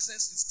spiritual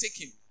essence is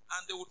taken,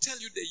 and they will tell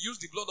you they use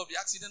the blood of the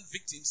accident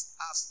victims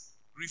as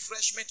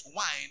refreshment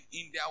wine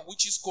in their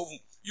witches' coven.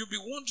 You'll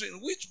be wondering,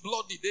 which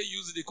blood did they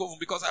use in the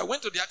coven? Because I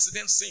went to the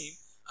accident scene,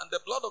 and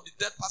the blood of the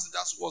dead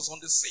passengers was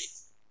on the seat.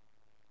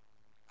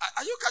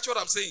 Are you catch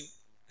what I'm saying?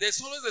 There's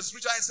always a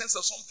spiritual essence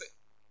of something.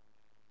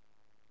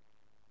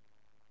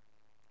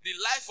 The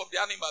life of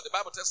the animal, the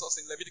Bible tells us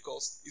in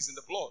Leviticus, is in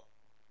the blood.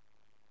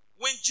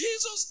 When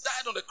Jesus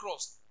died on the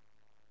cross,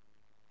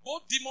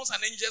 both demons and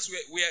angels were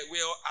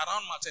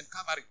around Mountain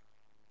Calvary.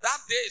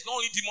 That day, it's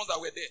not only demons that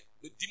were there.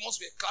 The demons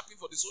were clapping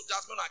for the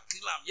soldiers, men are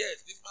kill him.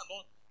 Yes, this man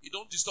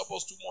don't disturb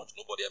us too much.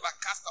 Nobody ever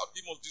cast out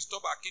demons,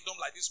 disturb our kingdom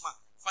like this man.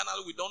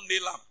 Finally, we don't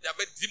nail him. The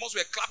demons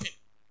were clapping.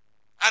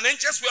 And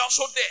angels were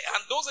also there.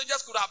 And those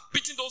angels could have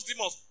beaten those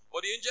demons.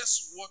 But the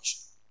angels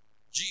watched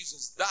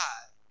Jesus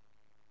die,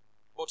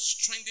 but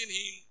strengthened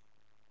him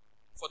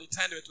for the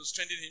time they were to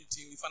strengthen him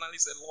till he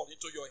finally said, Lord,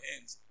 into your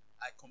hands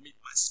I commit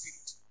my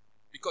spirit.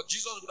 Because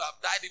Jesus would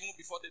have died even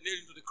before they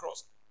nailed him to the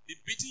cross. The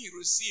beating he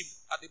received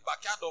at the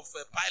backyard of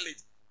Pilate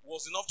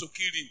was enough to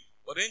kill him.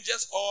 But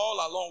angels all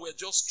along were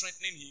just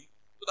strengthening him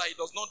so that he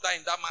does not die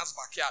in that man's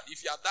backyard. If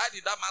he had died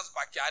in that man's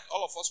backyard,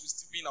 all of us will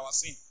still be in our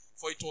sin.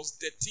 For it was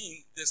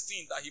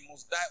destined that he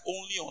must die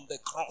only on the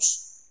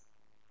cross.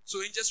 So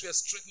angels were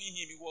strengthening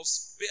him. He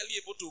was barely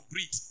able to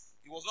breathe.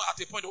 He was not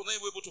at a point, he was not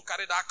able to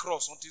carry that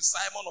cross until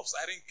Simon of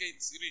Cyrene came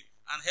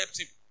and helped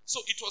him. So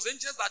it was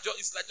angels that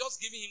it's like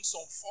just giving him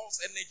some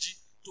false energy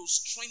to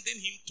strengthen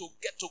him to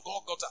get to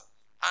Golgotha.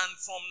 And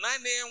from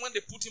 9 a.m. when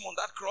they put him on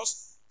that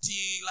cross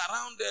till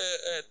around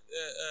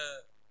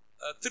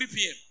 3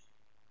 p.m.,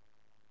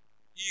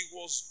 he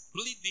was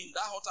bleeding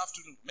that hot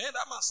afternoon. Man,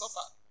 that man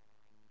suffered.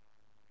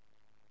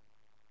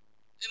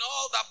 In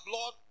all that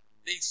blood,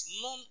 there is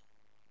none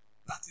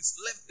that is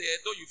left there,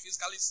 though you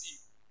physically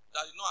see,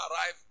 that did not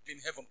arrive in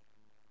heaven.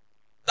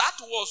 That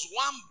was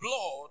one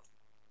blood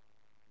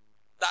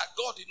that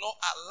God did not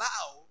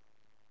allow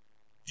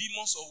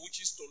demons or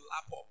witches to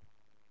lap up.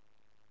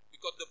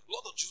 Because the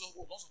blood of Jesus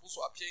was not supposed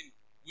to appear in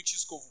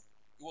witches' coven.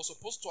 It was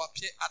supposed to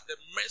appear at the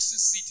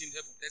mercy seat in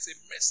heaven. There's a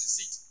mercy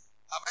seat.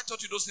 Have I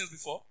taught you those things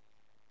before?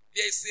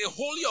 There is a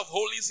holy of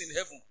holies in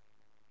heaven,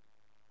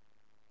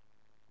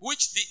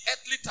 which the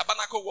earthly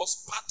tabernacle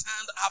was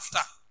patterned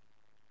after.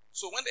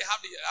 So when they have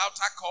the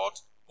outer court,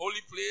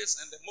 holy place,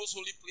 and the most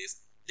holy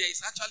place, there is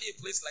actually a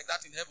place like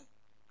that in heaven.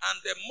 And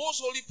the most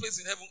holy place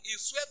in heaven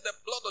is where the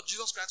blood of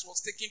Jesus Christ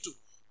was taken to.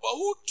 But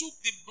who took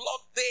the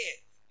blood there?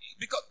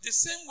 Because the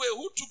same way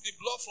who took the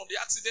blood from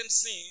the accident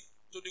scene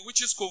to the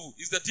witches' coven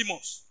is the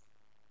demons.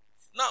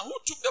 Now, who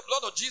took the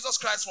blood of Jesus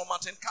Christ from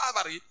Mountain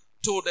Calvary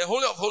to the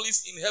Holy of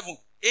Holies in heaven?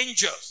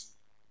 Angels.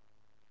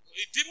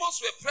 The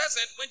demons were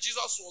present when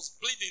Jesus was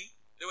bleeding.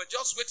 They were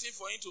just waiting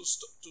for him to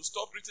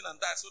stop breathing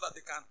and die so that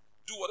they can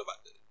do whatever.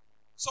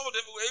 Some of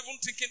them were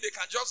even thinking they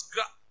can just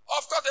grab.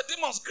 Of course, the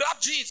demons grabbed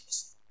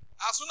Jesus.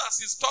 As soon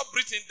as he stopped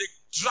breathing, they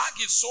dragged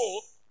his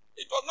soul.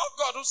 It was not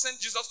God who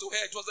sent Jesus to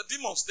hell. It was the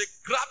demons. They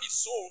grabbed his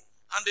soul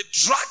and they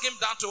dragged him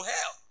down to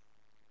hell.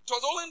 It was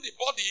only the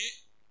body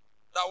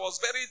that was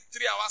buried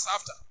 3 hours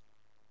after.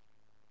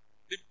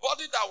 The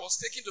body that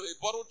was taken to a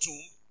borrowed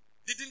tomb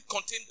didn't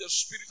contain the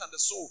spirit and the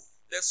soul.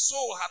 The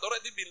soul had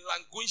already been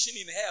languishing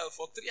in hell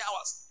for 3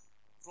 hours.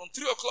 From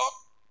 3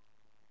 o'clock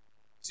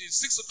till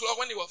 6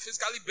 o'clock when he was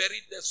physically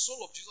buried, the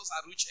soul of Jesus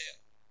had reached hell.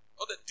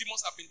 All the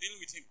demons have been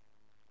dealing with him.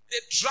 They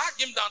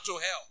dragged him down to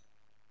hell.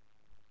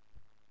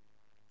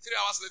 3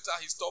 hours later,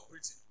 he stopped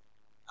breathing.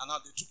 And now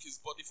they took his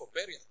body for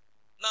burial.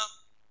 Now,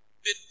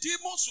 the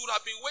demons would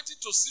have been waiting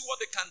to see what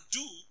they can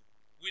do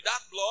with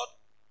that blood.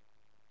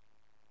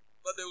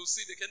 But they will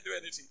see they can't do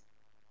anything.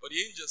 But the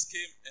angels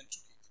came and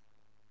took it.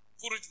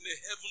 Put it in a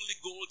heavenly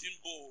golden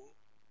bowl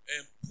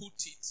and put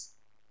it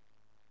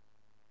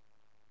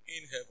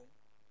in heaven.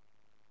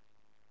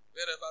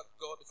 Wherever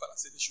God the Father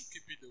said they should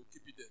keep it, they will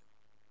keep it there.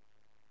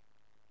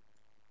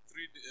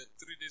 3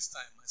 days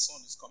time, my son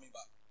is coming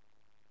back.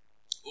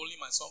 Only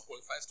my son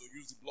qualifies to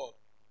use the blood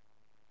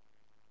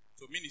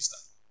to minister.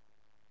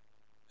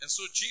 And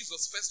so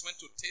Jesus first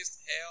went to taste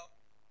hell,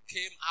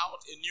 came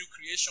out a new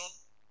creation,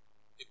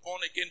 a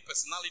born-again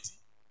personality.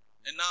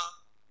 And now,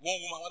 one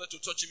woman wanted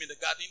to touch him in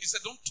the garden. He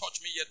said, don't touch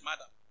me yet,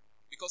 madam,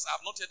 because I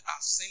have not yet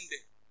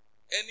ascended.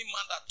 Any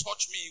man that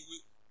touch me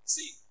will...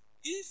 See,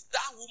 if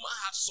that woman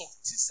had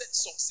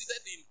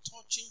succeeded in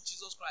touching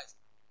Jesus Christ,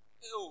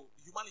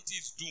 humanity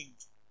is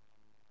doomed.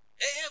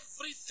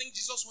 Everything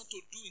Jesus went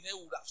to do in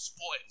hell would have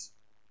spoiled.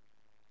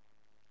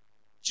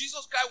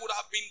 Jesus Christ would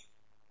have been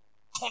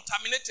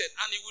contaminated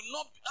and he will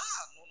not be...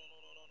 No.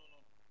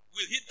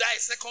 Will he die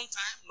a second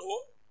time? No.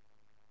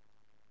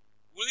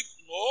 Will he?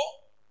 No.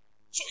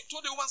 So he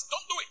told the woman,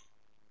 don't do it.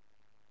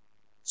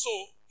 So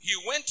he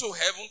went to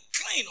heaven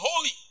clean,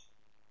 holy.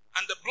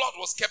 And the blood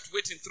was kept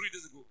waiting 3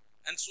 days ago.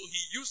 And so he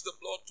used the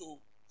blood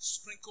to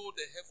sprinkle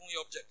the heavenly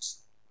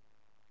objects.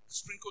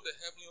 Sprinkle the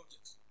heavenly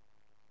objects.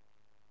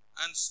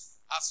 And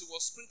as he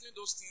was sprinkling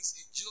those things,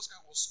 Jesus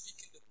Christ was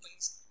speaking the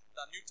things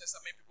that New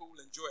Testament people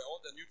will enjoy,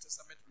 all the New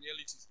Testament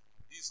realities.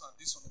 This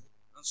one.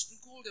 And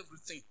sprinkled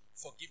everything.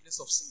 Forgiveness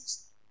of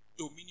sins.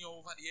 Dominion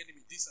over the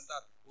enemy. This and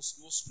that. He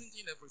was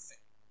sprinkling everything.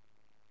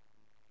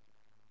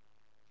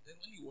 Then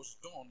when he was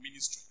done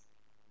ministering,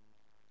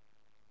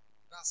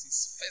 that's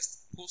his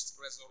first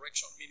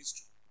post-resurrection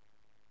ministry,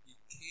 he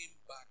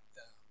came back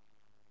down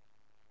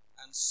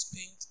and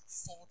spent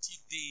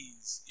 40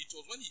 days. It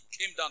was when he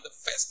came down, the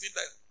first thing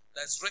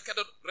that's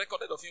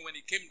recorded of him when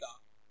he came down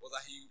was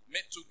that he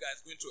met 2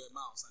 guys going to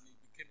Emmaus and he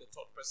became the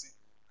 3rd person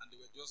and they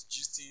were just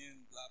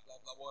gisting, blah,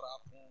 blah, blah, what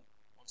happened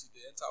until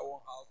they enter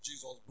one house.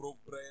 Jesus broke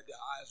bread,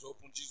 their eyes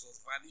opened, Jesus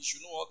vanished.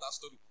 You know all that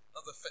story.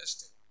 That's the first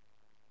thing.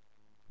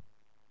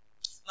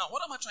 Now,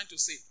 what am I trying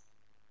to say?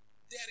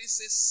 There is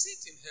a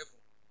seat in heaven.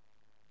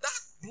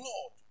 That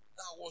blood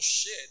that was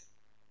shed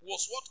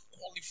was what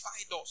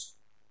qualified us.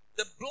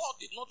 The blood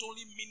did not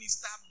only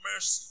minister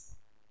mercy,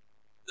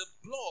 the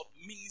blood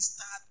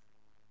ministered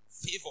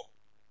favor.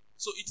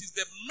 So it is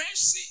the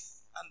mercy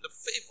and the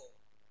favor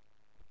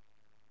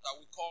that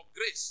we call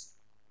grace.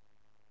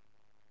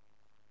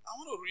 I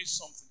want to read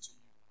something to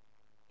you.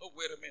 Oh,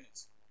 wait a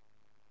minute.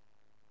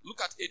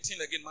 Look at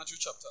 18 again, Matthew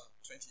chapter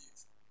 28.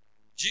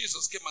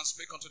 Jesus came and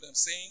spake unto them,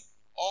 saying,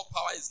 all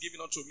power is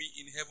given unto me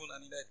in heaven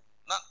and in earth.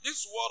 Now,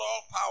 this word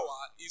all power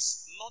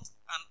is not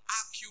an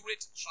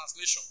accurate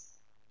translation.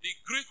 The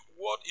Greek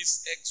word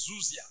is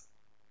exousia.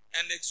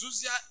 And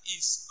exousia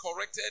is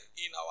corrected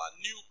in our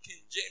New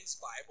King James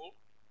Bible.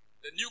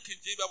 The New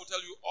King James Bible will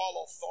tell you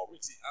all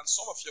authority. And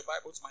some of your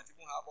Bibles might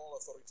even have all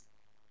authority.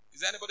 Is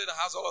there anybody that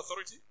has all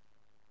authority?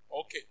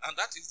 Okay, and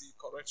that is the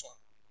correct one.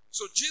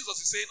 So Jesus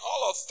is saying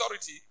all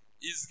authority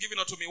is given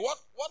unto me. What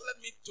led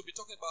me to be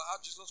talking about how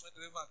Jesus went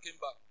to heaven and came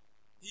back?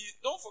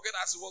 Don't forget,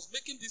 as he was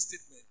making this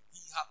statement,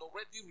 he had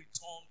already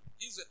returned.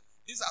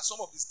 These are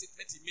some of the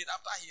statements he made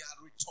after he had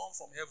returned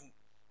from heaven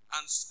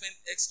and spent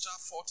extra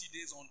 40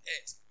 days on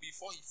earth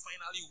before he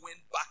finally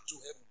went back to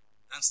heaven.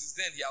 And since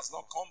then, he has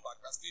not come back.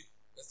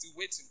 We're still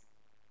waiting.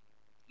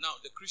 Now,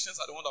 the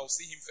Christians are the ones that will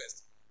see him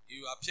first. He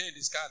will appear in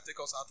the sky and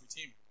take us out with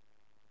him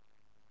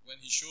when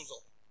he shows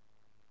up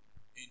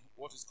in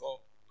what is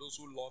called those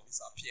who love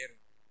his appearing.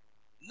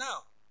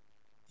 Now,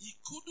 he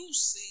couldn't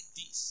say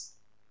this.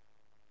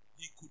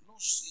 He could not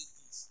say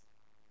this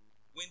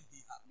when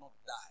he had not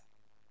died.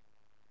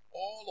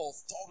 All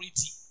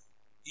authority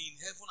in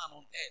heaven and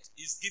on earth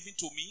is given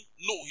to me.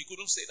 No, he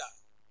couldn't say that.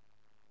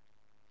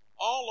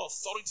 All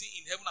authority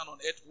in heaven and on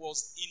earth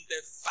was in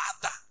the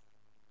Father.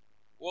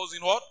 Was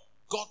in what?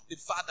 God the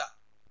Father.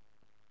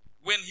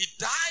 When he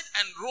died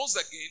and rose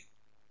again,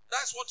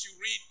 that's what you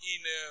read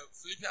in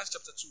Philippians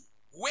chapter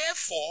 2.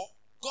 Wherefore,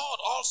 God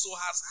also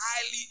has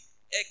highly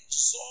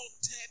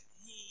exalted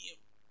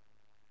him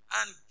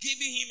and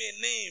given him a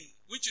name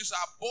which is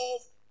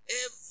above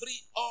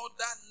every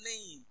other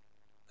name,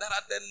 that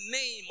at the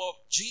name of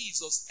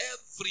Jesus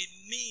every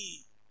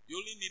knee, The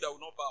only knee that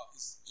will not bow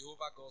is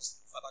Jehovah God's,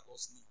 Father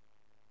God's knee.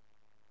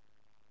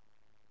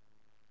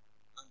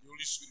 And the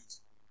Holy Spirit.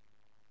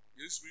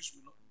 The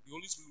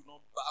Holy Spirit will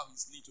not bow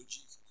his knee to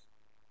Jesus.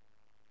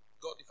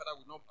 God the Father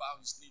will not bow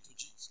his knee to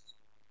Jesus.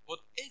 But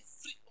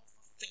every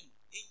other thing,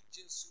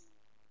 angels,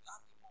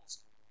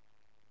 animals,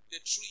 the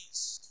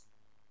trees,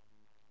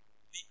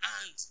 the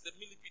ants, the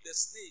millipede, the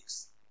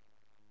snakes,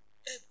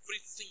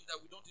 everything that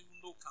we don't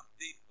even know,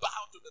 they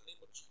bow to the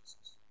name of Jesus.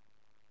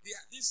 They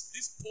are this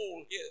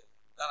pole here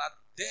that are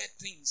dead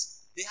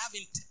things. They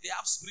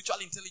have spiritual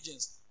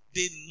intelligence.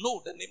 They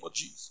know the name of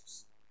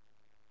Jesus.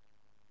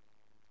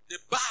 They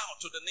bow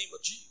to the name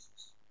of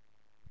Jesus.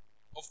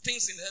 Of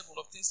things in heaven,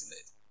 of things in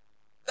earth.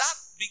 That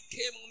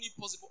became only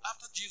possible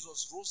after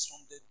Jesus rose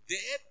from the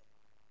dead.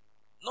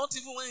 Not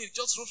even when he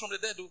just rose from the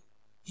dead, though.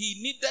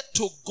 He needed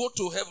to go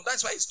to heaven.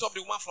 That's why he stopped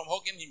the woman from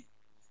hugging him.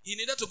 He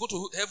needed to go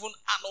to heaven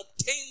and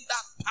obtain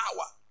that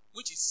power,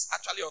 which is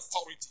actually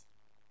authority.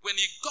 When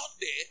he got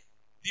there,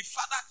 the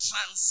Father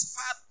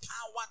transferred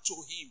power to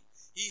him.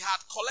 He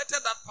had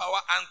collected that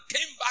power and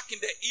came back in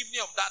the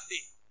evening of that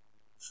day.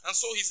 And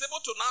so he's able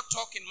to now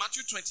talk in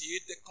Matthew 28,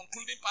 the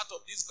concluding part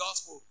of this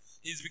gospel.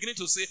 He's beginning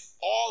to say,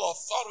 all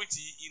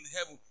authority in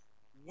heaven.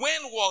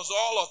 When was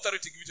all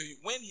authority given to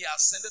him? When he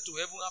ascended to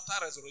heaven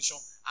after resurrection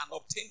and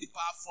obtained the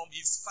power from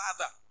his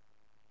Father.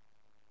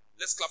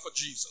 Let's clap for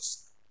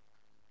Jesus.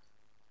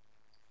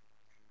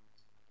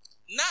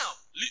 Now,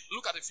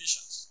 look at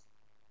Ephesians.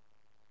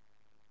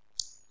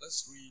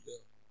 Let's read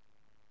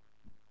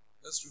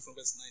from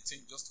verse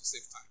 19 just to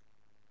save time.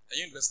 Are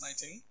you in verse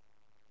 19?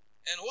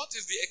 And what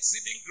is the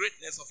exceeding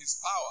greatness of his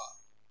power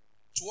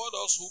toward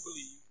us who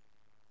believe,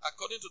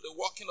 according to the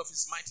working of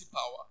his mighty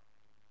power,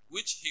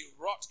 which he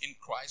wrought in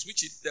Christ,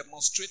 which he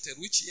demonstrated,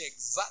 which he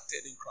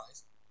exacted in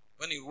Christ,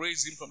 when he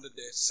raised him from the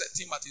dead, set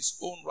him at his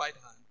own right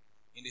hand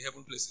in the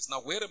heavenly places.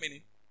 Now wait a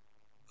minute.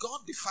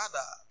 God the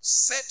Father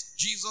set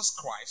Jesus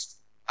Christ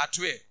at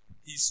where?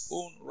 His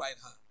own right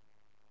hand.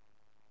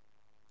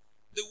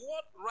 The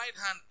word right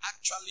hand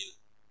actually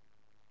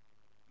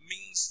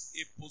means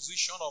a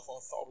position of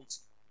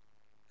authority.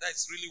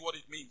 That's really what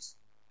it means.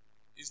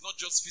 It's not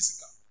just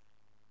physical.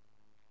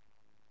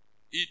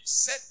 It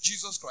set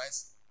Jesus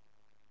Christ,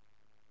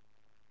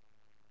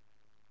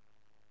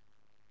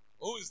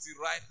 who is the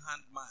right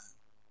hand man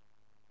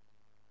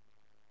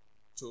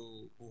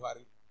to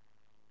Buhari,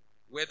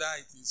 whether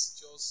it is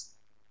just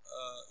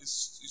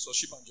it's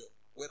Oshibanjo,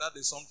 whether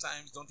they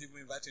sometimes don't even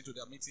invite him to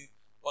their meeting,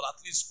 but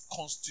at least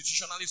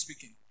constitutionally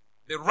speaking,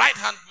 the right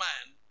hand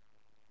man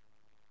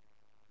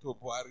to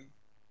Buhari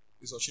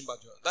is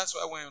Oshibanjo. That's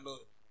why when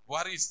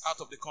Buhari is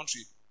out of the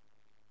country,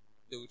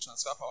 they will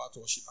transfer power to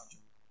Oshibanjo.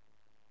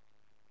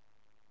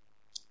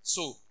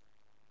 So,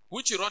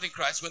 which he wrought in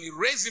Christ when he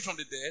raised him from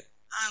the dead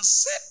and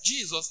set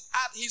Jesus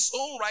at his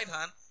own right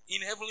hand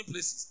in heavenly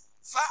places,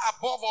 far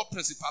above all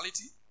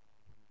principality.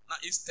 Now,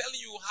 it's telling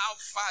you how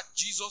far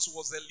Jesus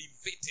was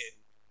elevated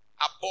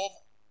above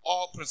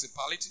all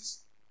principalities,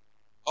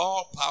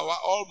 all power,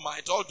 all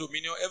might, all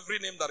dominion, every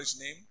name that is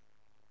named,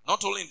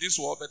 not only in this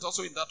world, but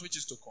also in that which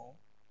is to come,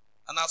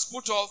 and has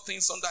put all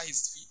things under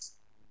his feet,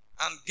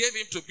 and gave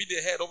him to be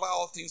the head over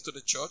all things to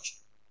the church,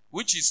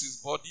 which is his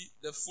body,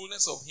 the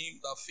fullness of him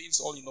that fills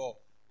all in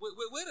all.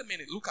 Wait a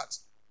minute, look at.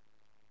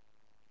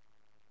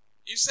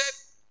 He said,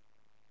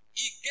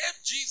 he gave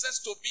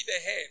Jesus to be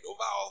the head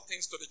over all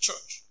things to the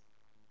church.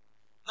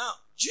 Now,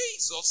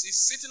 Jesus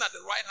is sitting at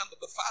the right hand of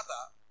the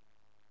Father.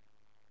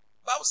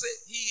 The Bible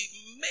says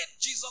he made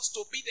Jesus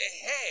to be the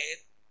head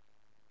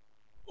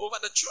over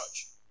the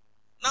church.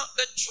 Now,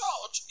 the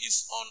church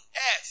is on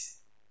earth.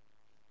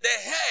 The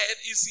head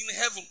is in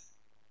heaven.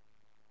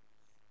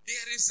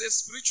 There is a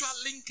spiritual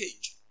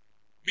linkage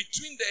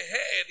between the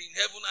head in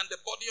heaven and the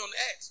body on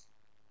earth.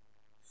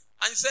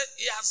 And he said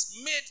he has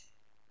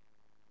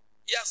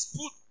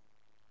put,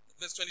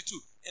 verse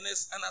 22, and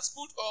has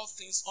put all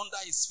things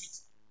under his feet.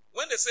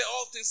 When they say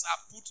all things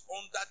are put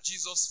under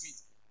Jesus' feet,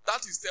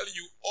 that is telling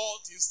you all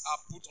things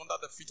are put under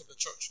the feet of the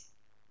church.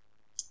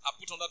 Are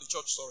put under the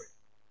church, sorry.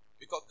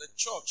 Because the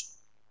church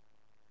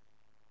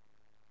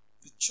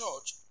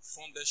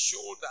from the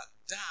shoulder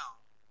down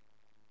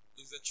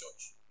is the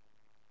church.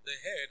 The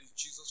head is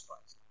Jesus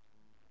Christ.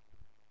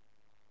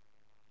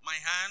 My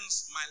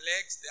hands, my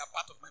legs, they are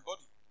part of my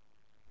body.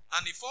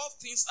 And if all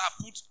things are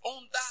put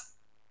under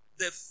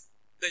the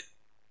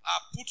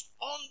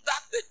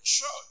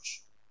church,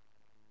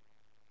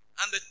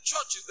 and the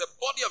church is the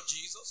body of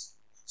Jesus,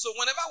 so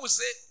whenever we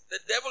say the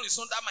devil is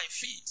under my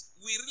feet,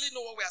 we really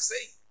know what we are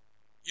saying.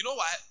 You know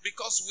why?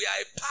 Because we are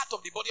a part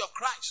of the body of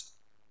Christ.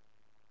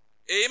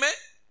 Amen?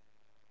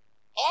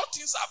 All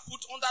things are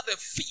put under the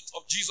feet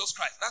of Jesus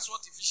Christ. That's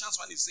what Ephesians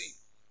 1 is saying.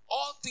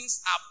 All things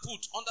are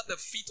put under the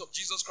feet of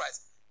Jesus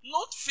Christ.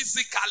 Not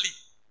physically.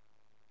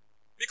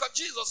 Because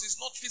Jesus is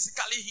not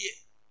physically here.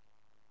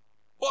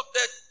 But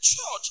the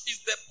church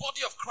is the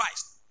body of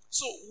Christ.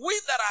 So we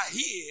that are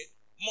here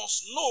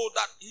must know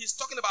that he's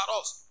talking about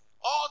us.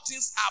 All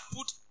things are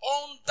put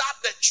under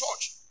the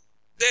church.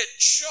 The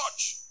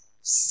church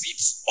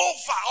sits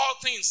over all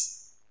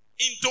things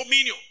in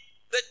dominion.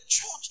 The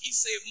church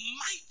is a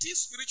mighty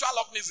spiritual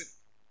organism.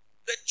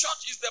 The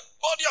church is the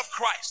body of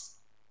Christ.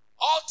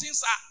 All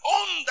things are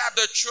under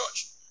the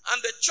church,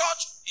 and the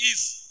church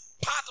is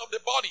part of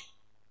the body.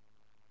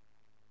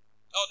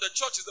 Oh, the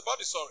church is the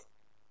body, sorry.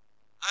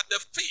 And the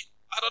feet,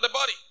 part of the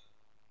body.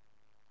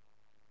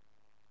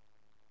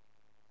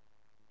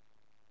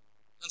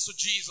 And so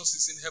Jesus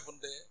is in heaven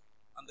there,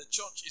 and the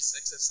church is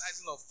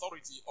exercising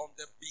authority on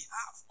the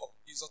behalf of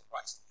Jesus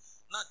Christ.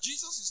 Now,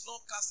 Jesus is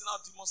not casting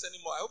out demons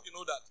anymore. I hope you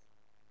know that.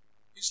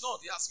 He's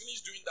not. He has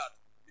finished doing that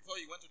before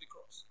he went to the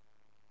cross.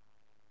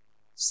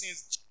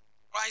 Since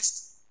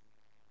Christ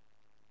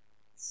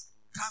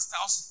cast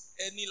out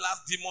any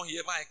last demon he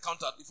ever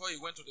encountered before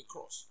he went to the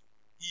cross,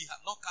 he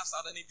had not cast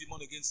out any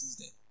demon again since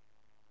then.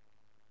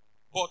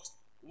 But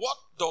what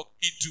does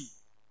he do?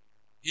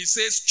 He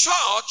says,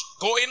 church,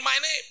 go in my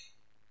name.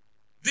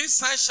 These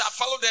signs shall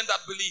follow them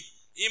that believe.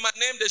 In my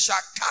name they shall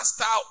cast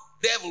out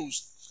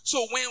devils. So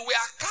when we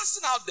are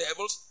casting out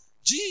devils,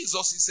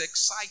 Jesus is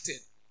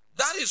excited.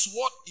 That is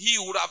what he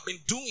would have been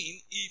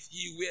doing if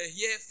he were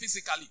here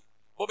physically.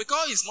 But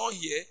because he's not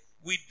here,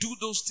 we do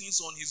those things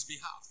on his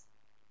behalf.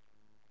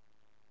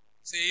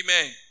 Say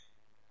amen.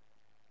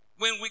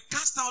 When we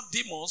cast out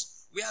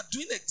demons, we are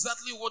doing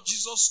exactly what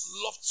Jesus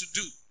loved to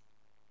do.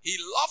 He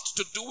loved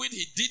to do it.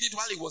 He did it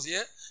while he was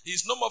here.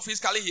 He's no more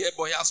physically here,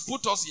 but he has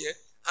put us here.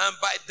 And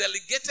by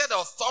delegated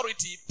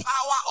authority,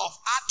 power of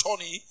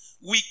attorney,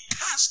 we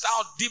cast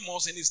out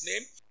demons in his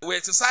name. We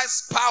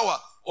exercise power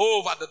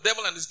over the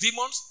devil and his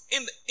demons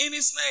in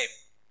his name.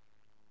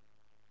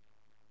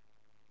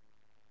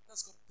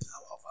 That's called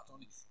power of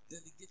attorney,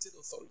 delegated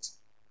authority.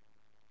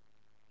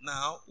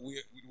 Now,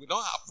 we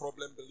don't have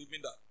problem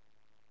believing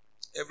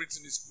that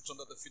everything is put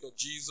under the feet of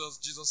Jesus.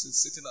 Jesus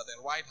is sitting at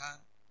the right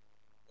hand.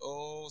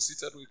 Oh,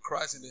 seated with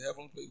Christ in the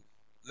heavenly place.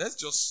 Let's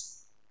just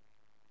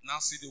now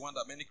see the one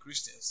that many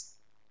Christians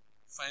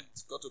find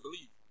God to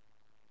believe.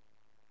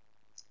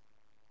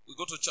 We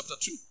go to chapter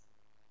 2.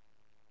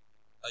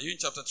 Are you in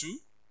chapter 2?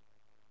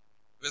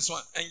 Verse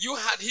 1. And you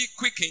had he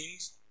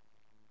quickened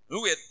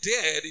who were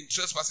dead in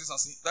trespasses and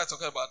sin. That's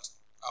talking about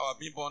our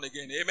being born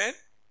again. Amen?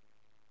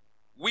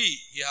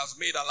 He has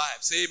made alive.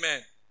 Say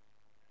amen.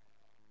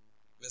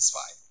 Verse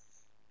 5.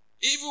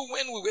 Even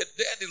when we were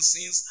dead in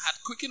sins, had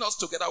quickened us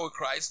together with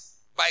Christ.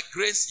 By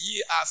grace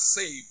ye are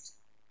saved.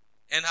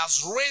 And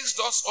has raised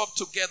us up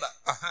together.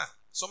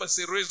 Somebody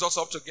say, raised us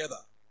up together.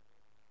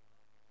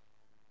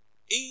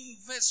 In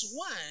verse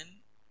 1,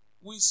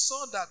 we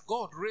saw that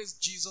God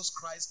raised Jesus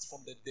Christ from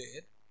the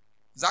dead.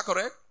 Is that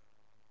correct?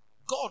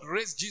 God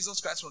raised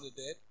Jesus Christ from the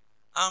dead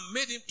and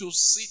made him to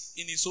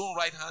sit in his own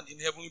right hand in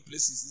heavenly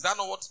places. Is that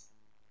not what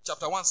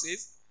chapter 1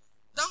 says?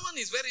 That one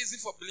is very easy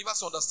for believers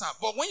to understand.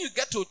 But when you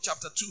get to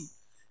chapter 2,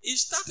 it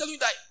starts telling you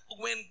that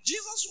when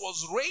Jesus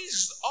was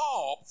raised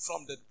up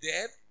from the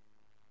dead,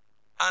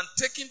 and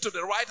taken to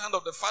the right hand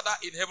of the Father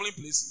in heavenly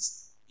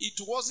places, it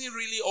wasn't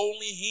really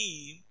only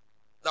him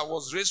that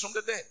was raised from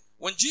the dead.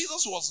 When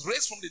Jesus was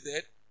raised from the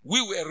dead,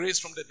 we were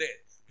raised from the dead.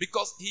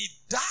 Because he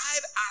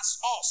died as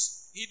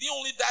us. He didn't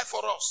only die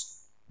for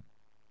us.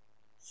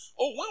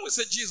 Oh, when we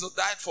say Jesus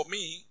died for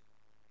me,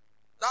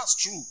 that's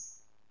true.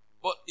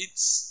 But he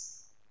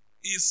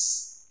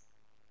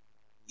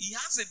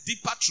has a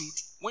deeper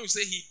truth when you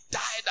say he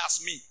died as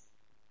me.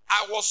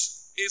 I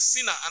was a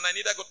sinner and I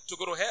needed to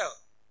go to hell.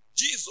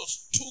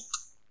 Jesus took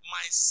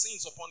my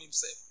sins upon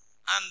himself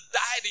and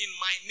died in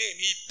my name.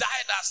 He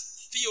died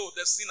as Theo,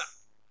 the sinner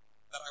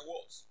that I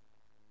was.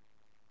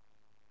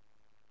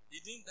 He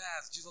didn't die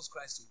as Jesus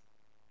Christ too.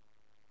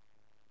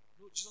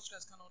 No, Jesus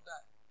Christ cannot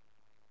die.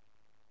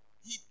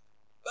 The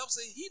Bible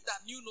says, he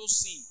that knew no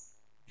sin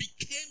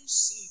became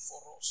sin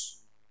for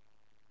us.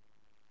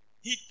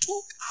 He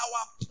took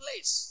our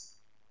place.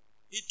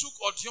 He took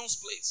Odion's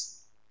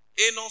place,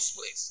 Enos'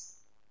 place.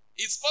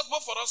 It's possible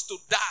for us to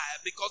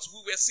die because we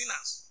were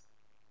sinners.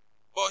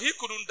 But he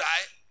couldn't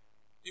die.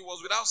 He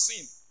was without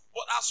sin.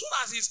 But as soon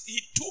as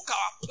he took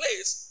our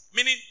place,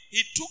 meaning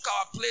he took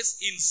our place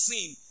in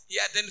sin, he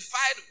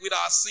identified with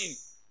our sin.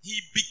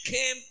 He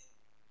became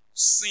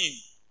sin.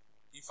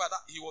 In fact,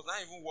 he was not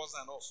even worse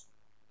than us.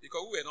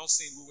 Because we were not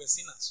sin, we were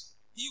sinners.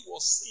 He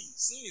was sin.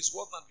 Sin is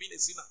worse than being a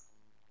sinner.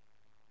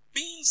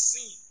 Being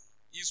sin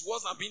is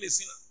worse than being a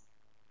sinner.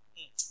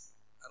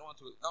 I don't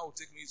want to, that will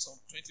take me some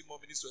 20 more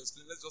minutes to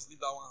explain. Let's just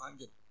leave that one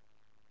hanging.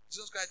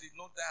 Jesus Christ did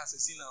not die as a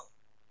sinner.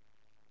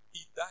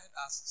 He died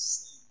as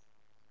sin.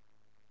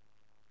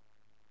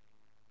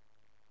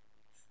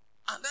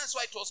 And that's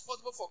why it was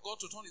possible for God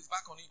to turn his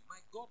back on him.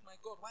 My God,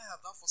 why have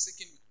thou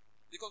forsaken me?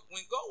 Because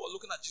when God was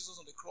looking at Jesus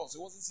on the cross,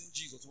 he wasn't seeing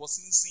Jesus, he was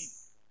seeing sin.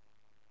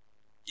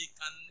 He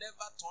can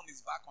never turn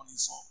his back on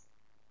his son.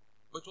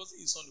 But it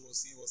wasn't his son he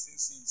was seeing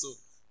sin. So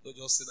they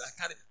just said, I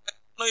can't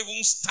not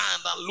even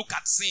stand and look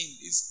at sin.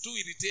 It's too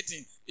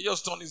irritating. He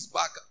just turned his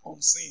back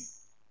on sin.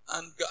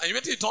 And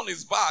immediately he turned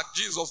his back,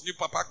 Jesus knew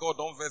Papa God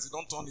don't verse, he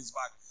don't turn his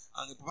back.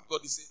 And Papa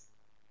God is saying,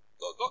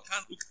 God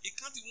can't look,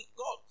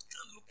 God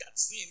can't look at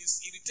sin,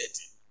 it's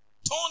irritating.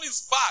 Turn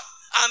his back.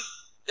 And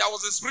there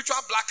was a spiritual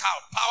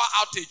blackout, power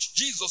outage.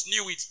 Jesus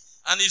knew it.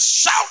 And he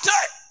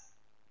shouted,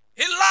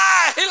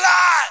 Eli,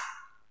 Eli,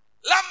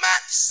 lama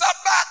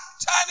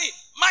sabachthani,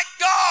 my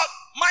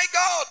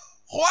God,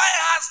 why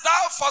hast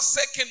thou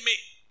forsaken me?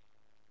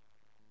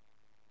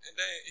 And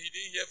then he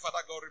didn't hear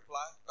Father God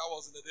reply. That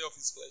was in the day of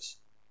his flesh.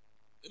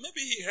 And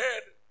maybe he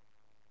heard,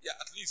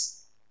 at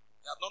least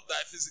he had not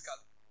died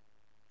physically.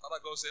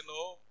 Father God said,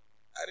 no,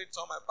 I didn't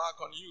turn my back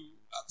on you.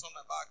 I turned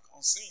my back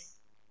on sin.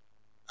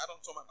 I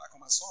don't turn my back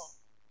on my son.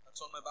 I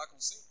turned my back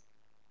on sin.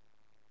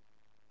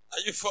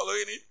 Are you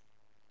following it?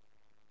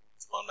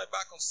 Turn my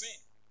back on sin.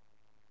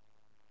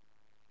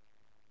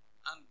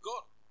 And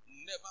God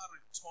never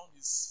returned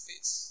his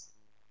face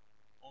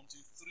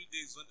until 3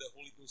 days when the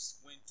Holy Ghost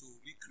went to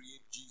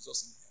recreate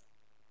Jesus in hell.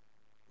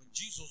 When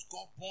Jesus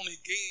got born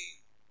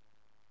again,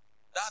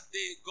 that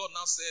day God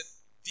now said,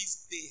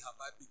 this day have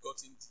I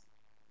begotten thee.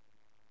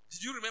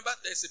 Did you remember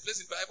there's a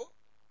place in the Bible?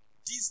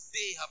 This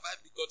day have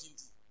I begotten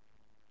thee.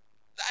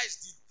 That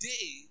is the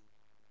day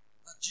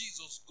that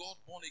Jesus got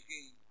born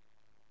again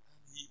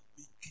and he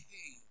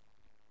became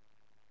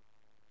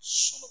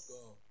Son of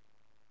God,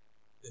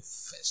 the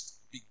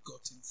first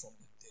begotten from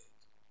the dead,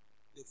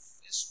 the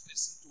first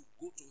person to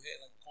go to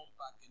hell and come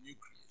back a new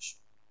creation.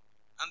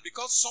 And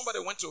because somebody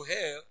went to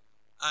hell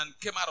and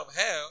came out of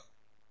hell,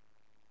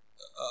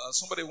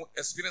 somebody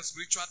experienced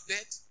spiritual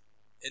death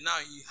and now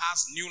he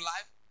has new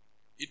life,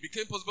 it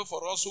became possible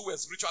for us who were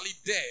spiritually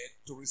dead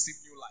to receive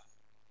new life.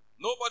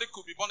 Nobody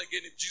could be born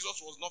again if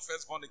Jesus was not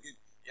first born again.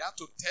 He had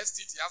to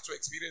test it, he had to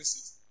experience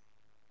it.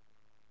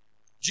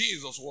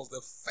 Jesus was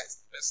the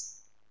first person.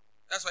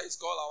 That's why he's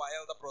called our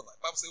elder brother.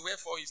 The Bible says,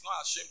 wherefore he's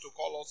not ashamed to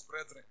call us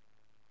brethren.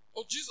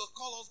 Oh, Jesus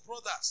called us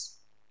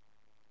brothers.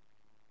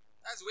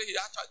 That's the way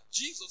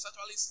Jesus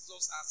actually sees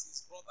us as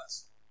his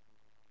brothers.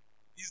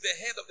 He's the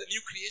head of the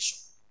new creation.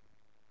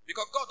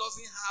 Because God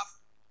doesn't have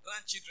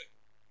grandchildren.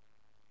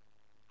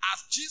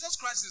 As Jesus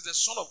Christ is the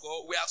Son of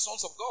God, we are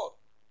sons of God.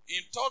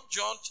 In 1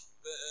 John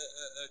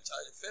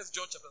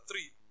chapter 3,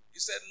 he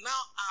said,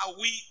 now are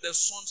we the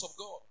sons of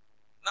God.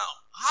 Now,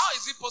 how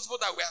is it possible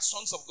that we are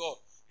sons of God?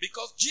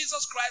 Because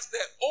Jesus Christ,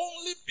 the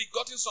only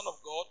begotten Son of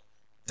God,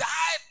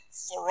 died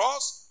for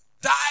us,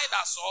 died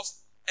as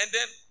us, and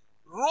then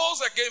rose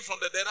again from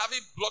the dead,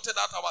 having blotted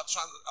out our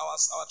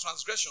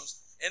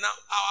transgressions. And now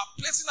our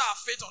placing our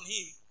faith on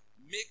him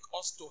make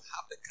us to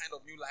have the kind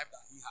of new life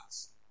that he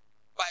has.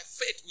 By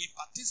faith, we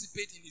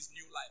participate in his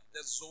new life.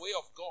 The Zoe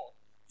of God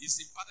is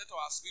imparted to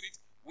our spirit.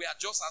 We are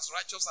just as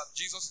righteous as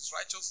Jesus is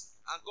righteous,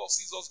 and God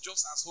sees us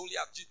just as holy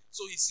as Jesus.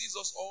 So he sees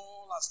us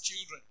all as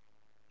children.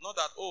 Not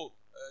that,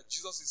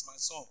 Jesus is my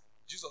son.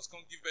 Jesus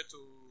can't give birth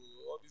to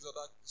all these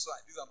other. So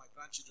these are my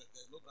grandchildren.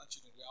 There are no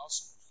grandchildren. We are all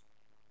sons.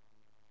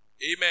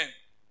 Amen.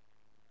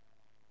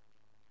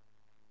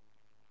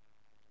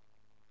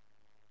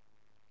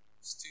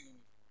 Still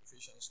in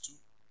Ephesians 2.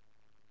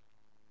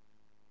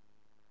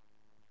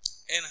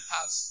 And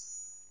has,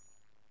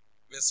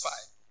 verse 5,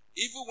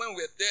 even when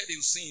we were dead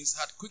in sins,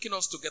 had quickened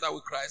us together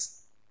with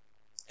Christ,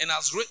 and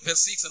has,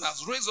 verse 6, and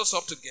has raised us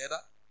up together,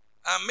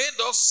 and made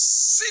us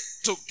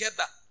sit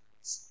together.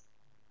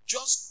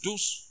 Just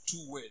those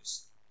two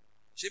words.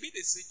 Maybe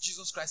they say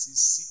Jesus Christ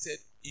is seated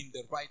in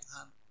the right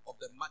hand of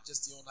the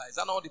majesty on high. Is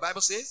that not what the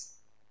Bible says?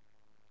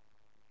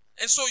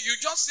 And so you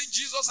just see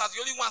Jesus as the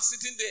only one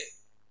sitting there.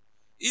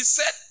 He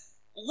said,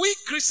 we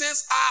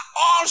Christians are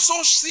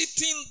also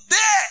sitting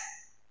there.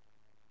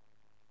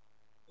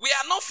 We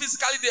are not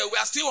physically there. We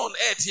are still on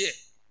earth here.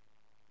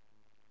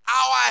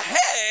 Our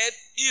head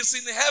is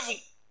in heaven.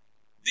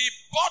 The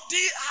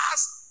body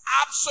has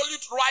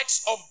absolute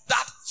rights of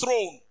that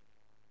throne.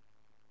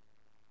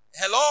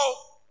 Hello?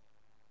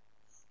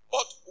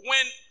 But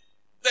when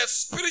the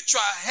spiritual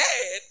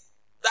head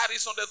that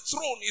is on the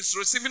throne is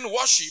receiving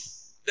worship,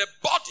 the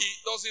body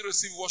doesn't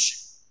receive worship.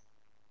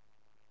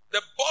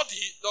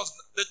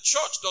 The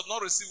church does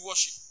not receive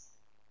worship.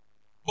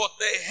 But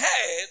the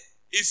head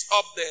is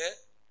up there.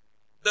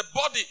 The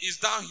body is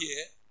down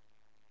here.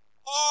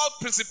 All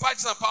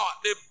principalities and power,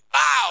 they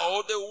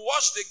bow, they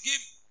worship,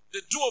 they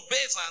do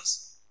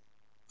obeisance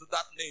to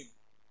that name,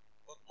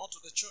 but not to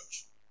the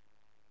church.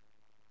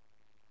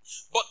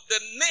 But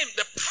the name,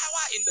 the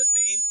power in the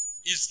name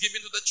is given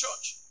to the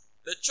church.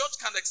 The church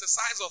can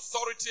exercise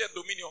authority and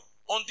dominion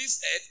on this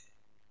earth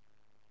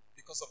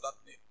because of that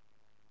name.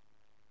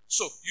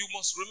 So you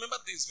must remember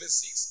this,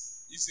 verse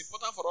 6. It's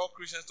important for all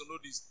Christians to know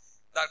this,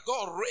 that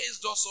God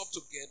raised us up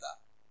together.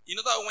 You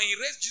know that when he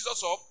raised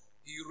Jesus up,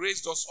 he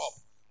raised us up.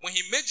 When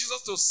he made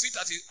Jesus to sit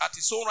at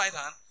his own right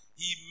hand,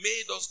 he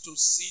made us to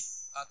sit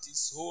at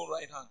his own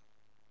right hand.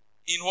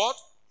 In what?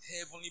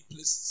 Heavenly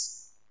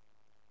places.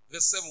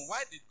 Verse 7,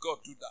 why did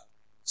God do that?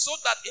 So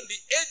that in the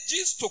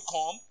ages to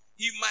come,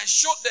 he might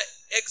show the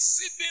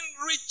exceeding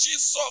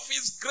riches of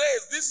his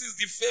grace. This is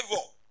the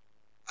favor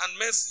and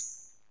mercy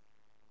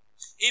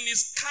in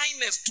his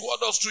kindness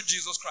toward us through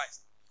Jesus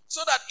Christ.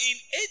 So that in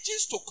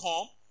ages to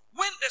come,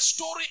 when the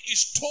story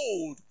is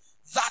told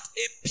that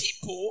a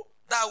people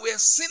that were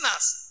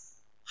sinners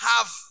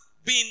have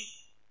been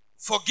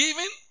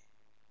forgiven,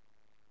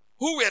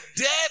 who were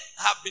dead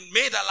have been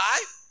made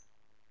alive,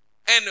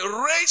 and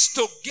raised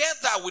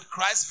together with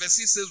Christ. Verse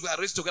 6 says we are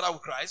raised together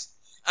with Christ.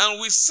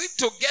 And we sit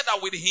together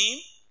with him.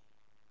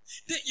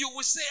 Then you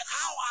will say,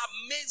 how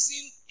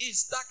amazing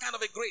is that kind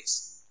of a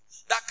grace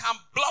that can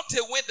blot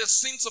away the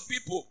sins of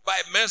people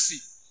by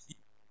mercy.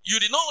 You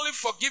did not only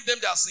forgive them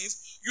their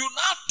sins, you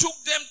now took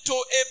them to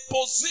a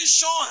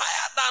position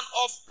higher than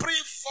of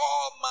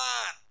pre-fall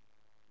man.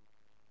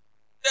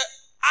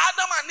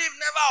 Adam and Eve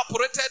never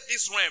operated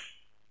this realm.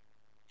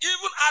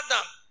 Even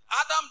Adam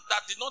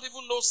that did not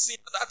even know sin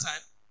at that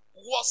time,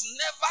 was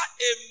never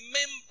a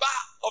member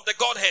of the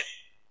Godhead.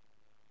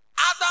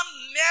 Adam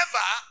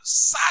never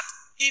sat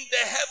in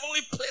the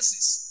heavenly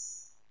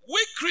places.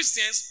 We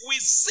Christians, we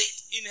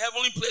sit in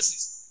heavenly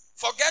places.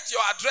 Forget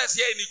your address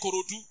here in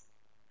Ikorodu.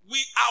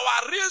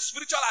 Our real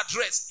spiritual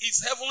address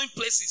is heavenly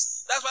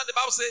places. That's why the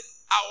Bible says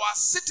our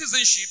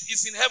citizenship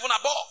is in heaven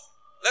above.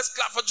 Let's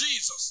clap for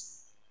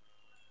Jesus.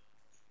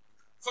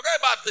 Forget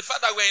about the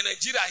fact that we're in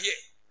Nigeria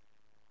here.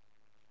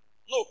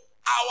 No,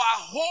 our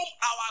home,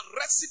 our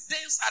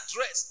residence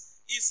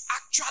address is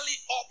actually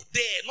up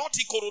there, not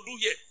Ikorodu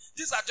here.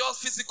 These are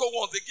just physical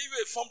ones. They give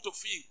you a form to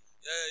fill.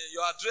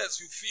 Your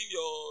address, you fill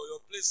your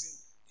place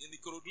in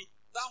Ikorodu.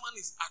 That one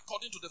is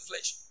according to the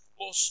flesh.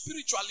 But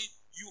spiritually,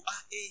 you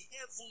are a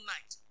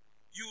heavenite.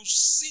 You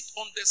sit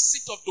on the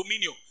seat of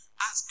dominion.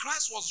 As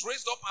Christ was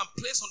raised up and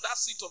placed on that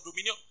seat of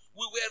dominion,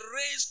 we were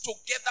raised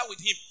together with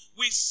him.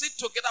 We sit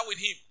together with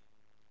him.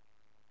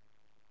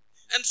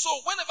 And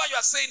so whenever you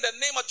are saying the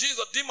name of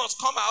Jesus, demons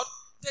come out,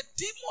 the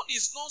demon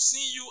is not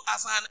seeing you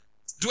as an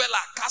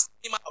dweller,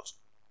 casting him out.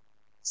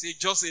 Say,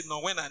 just say, no,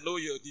 when I know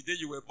you, the day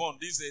you were born,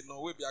 this is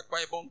no way, be a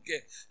quiet born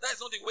girl. That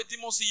is not the way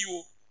demons see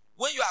you.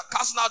 When you are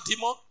casting out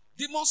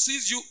demon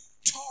sees you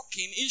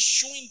talking,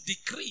 issuing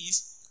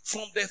decrees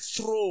from the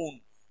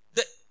throne.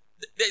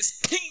 There is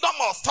kingdom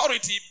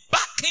authority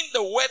backing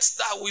the words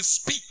that we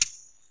speak.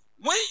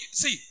 When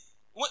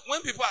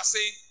people are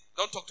saying,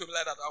 don't talk to me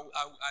like that,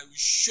 I will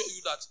show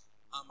you that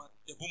I'm a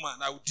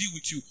woman, I will deal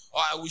with you,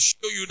 or I will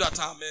show you that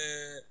I'm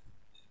a...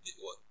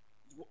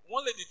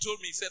 One lady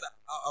told me, he said,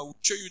 I will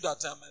show you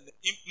that I'm an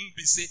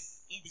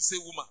Mbise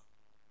woman.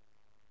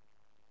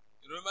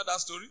 You remember that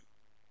story?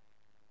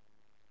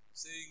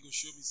 Saying, go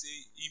show me,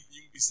 say,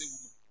 Mbise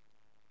woman.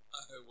 I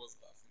was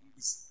laughing.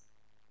 Mbise.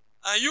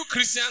 And you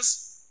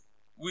Christians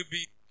will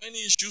be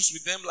any issues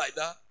with them like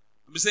that.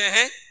 I'll be saying,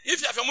 hey,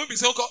 if you have a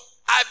Mbise,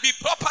 I be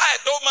proper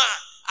Edo man.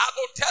 I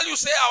go tell you,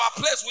 say, our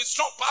place, we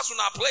strong pass on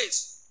our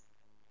place.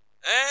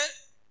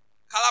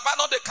 Calabar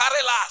not the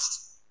carry last.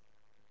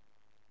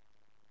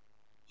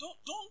 Don't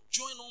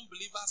join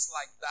unbelievers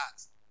like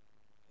that.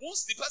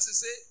 Once the person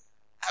say,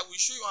 I will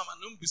show you I'm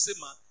an Mbise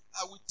man,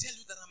 I will tell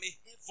you that I'm a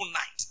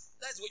heavenite.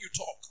 That's the way you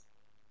talk.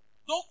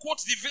 Don't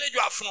quote the village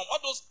you are from.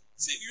 All those,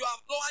 see, you have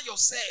lowered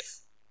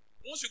yourself.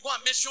 Once you go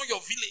and mention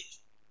your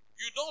village,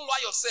 you don't lower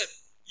yourself.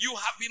 You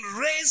have been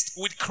raised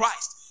with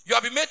Christ. You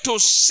have been made to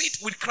sit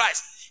with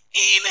Christ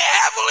in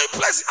heavenly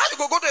places. How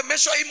you go to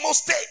measure Imo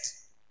State?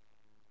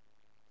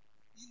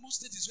 Imo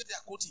State is where they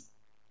are quoting.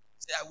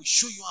 Say, I will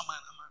show you I'm an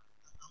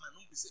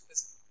Mbise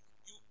person.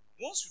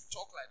 Once you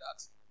talk like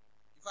that,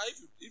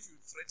 if you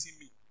threaten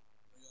me,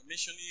 when you are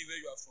mentioning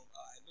where you are from,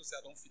 I know say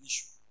I don't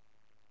finish you.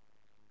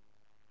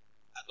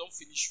 I don't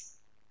finish you.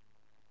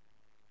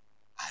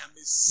 I am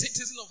a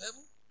citizen of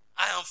heaven.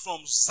 I am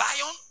from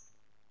Zion.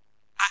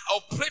 I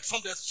operate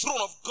from the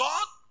throne of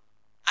God.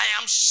 I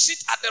am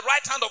sit at the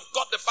right hand of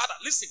God the Father.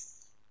 Listen,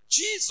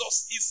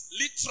 Jesus is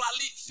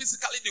literally,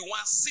 physically the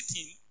one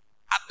sitting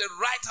at the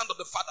right hand of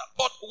the Father.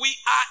 But we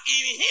are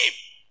in him.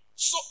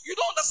 So you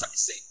don't understand.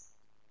 Say,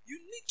 you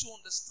need to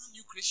understand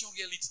your creation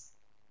reality.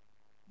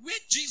 Where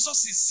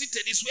Jesus is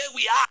seated is where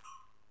we are.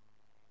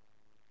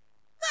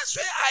 That's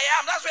where I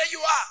am. That's where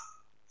you are.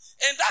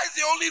 And that is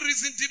the only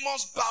reason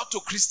demons bow to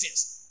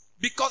Christians.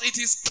 Because it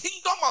is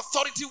kingdom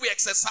authority we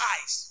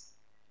exercise.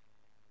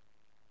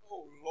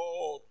 Oh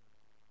Lord.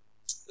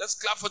 Let's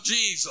clap for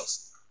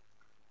Jesus.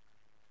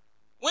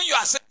 When you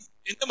are saying,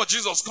 in the name of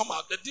Jesus, come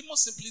out, the demon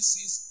simply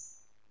sees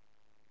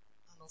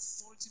an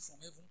authority from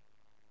heaven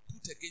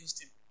put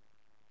against him.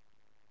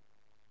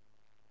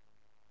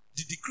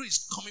 The decree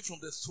is coming from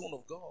the throne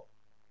of God.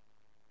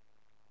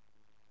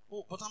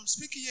 Oh, but I'm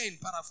speaking here in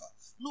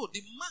paraphrase. No,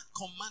 the man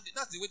commanding,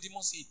 that's the way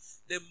demons see it.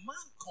 The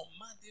man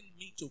commanding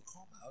me to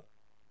come out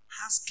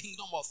has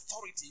kingdom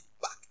authority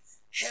back.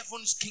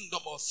 Heaven's kingdom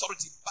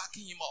authority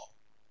backing him up.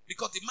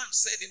 Because the man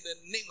said in the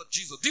name of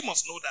Jesus.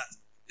 Demons know that.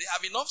 They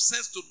have enough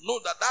sense to know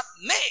that that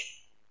name,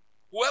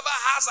 whoever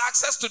has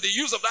access to the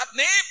use of that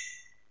name,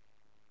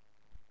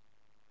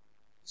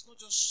 it's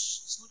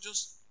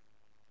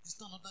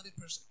not an ordinary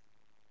person.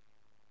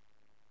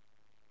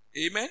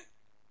 Amen?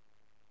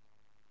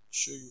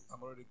 Show you,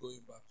 I'm already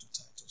going back to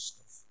Titus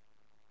stuff.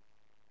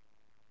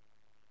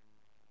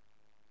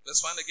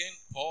 Let's find again.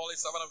 Paul, a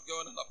servant of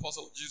God and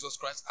apostle of Jesus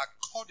Christ,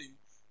 according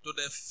to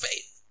the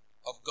faith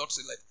of God's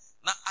elect.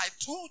 Now, I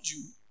told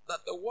you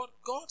that the word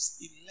God's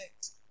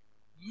elect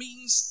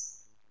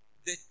means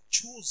the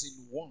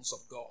chosen ones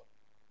of God.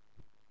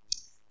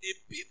 A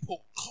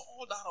people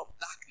called out of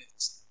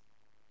darkness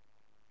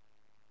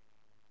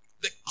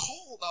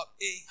called out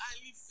a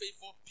highly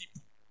favored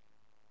people.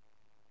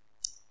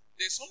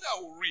 There's something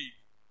I will read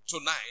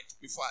tonight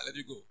before I let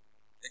you go.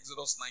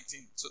 Exodus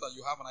 19, so that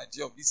you have an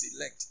idea of this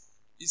elect.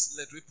 This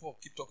elect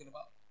report keep talking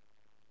about.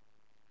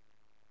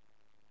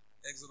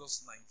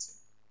 Exodus 19.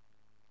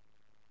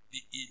 The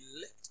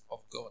elect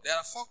of God. There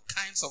are 4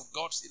 kinds of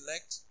God's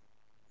elect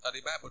that the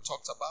Bible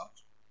talks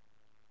about.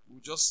 We'll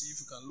just see if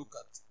we can look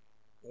at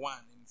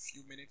one in a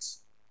few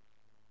minutes.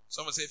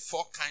 Someone say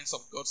 4 kinds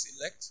of God's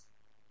elect.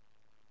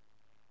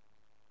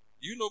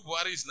 Do you know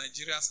Buhari is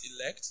Nigeria's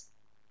elect?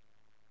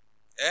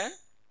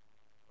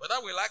 Whether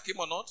we like him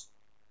or not,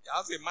 he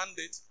has a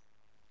mandate.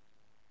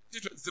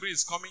 2023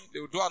 is coming.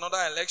 They will do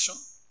another election.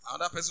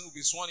 Another person will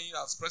be sworn in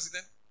as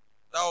president.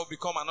 That will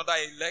become another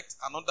elect,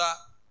 another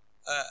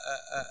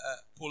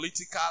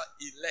political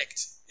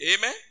elect.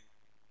 Amen?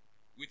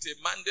 With a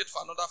mandate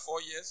for another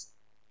 4 years.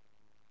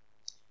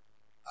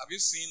 Have you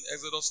seen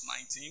Exodus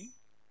 19?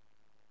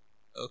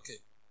 Okay.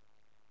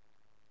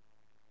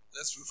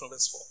 Let's read from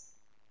verse 4.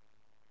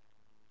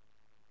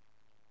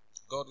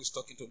 God is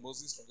talking to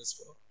Moses from verse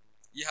 4.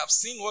 Ye have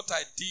seen what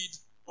I did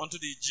unto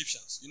the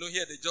Egyptians. You know,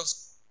 here they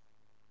just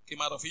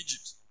came out of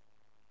Egypt.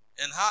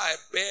 And how I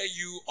bare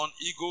you on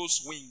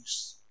eagle's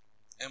wings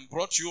and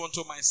brought you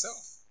unto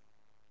myself.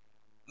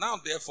 Now,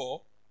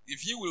 therefore,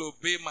 if ye will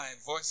obey my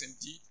voice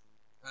indeed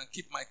and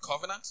keep my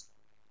covenant,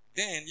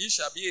 then ye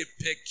shall be a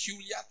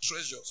peculiar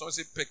treasure. Someone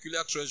say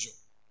peculiar treasure.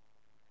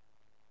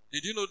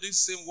 Did you know this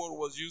same word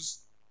was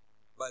used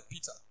by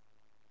Peter?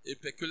 A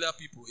peculiar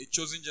people, a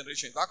chosen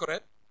generation. Is that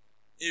correct?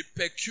 A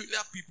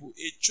peculiar people,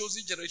 a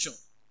chosen generation.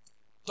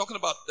 Talking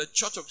about the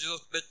church of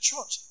Jesus. The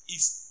church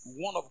is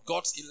one of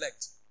God's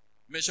elect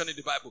mentioned in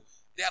the Bible.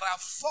 There are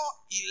 4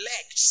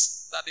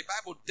 elects that the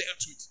Bible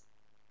dealt with.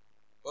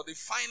 But the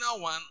final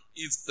one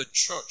is the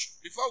church.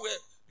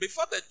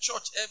 Before the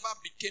church ever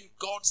became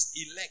God's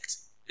elect,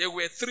 there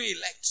were 3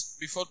 elects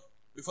before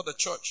the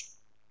church,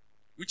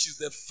 which is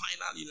the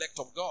final elect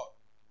of God.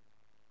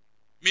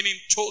 Meaning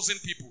chosen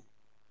people.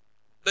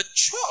 The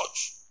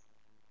church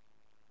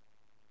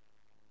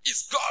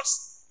is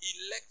God's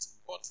elect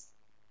body.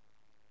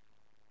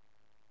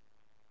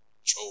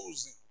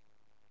 Chosen.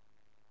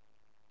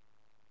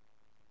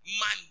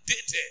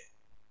 Mandated.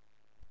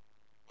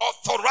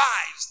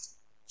 Authorized.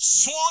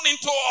 Sworn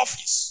into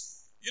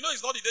office. You know,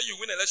 it's not the day you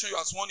win election you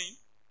are sworn in.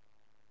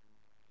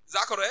 Is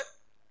that correct?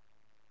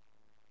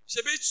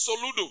 Shebi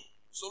Soludo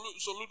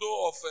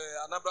of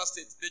Anambra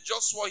State, they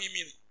just swore him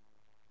in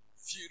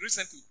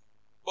recently.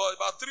 But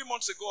about 3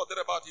 months ago or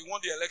thereabout, he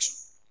won the election.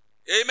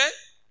 Amen?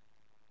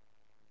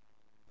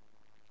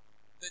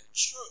 The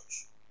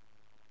church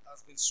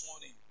has been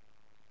sworn in.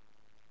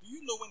 Do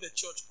you know when the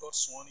church got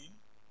sworn in?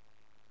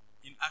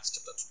 In Acts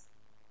chapter 2.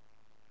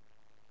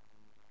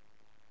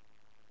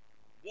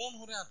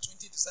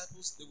 120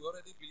 disciples, they were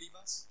already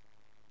believers.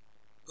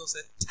 God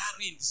said,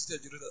 tarry in the city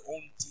of Jerusalem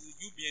until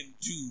you be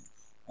endued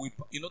with,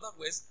 in other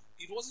words,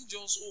 it wasn't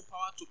just all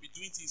power to be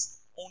doing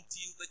things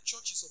until the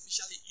church is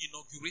officially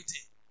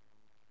inaugurated.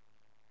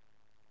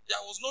 There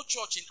was no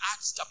church in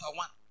Acts chapter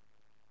 1.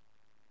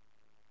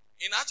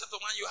 In Acts chapter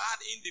 1, you had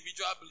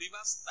individual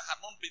believers that had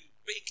not been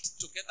baked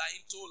together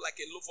into like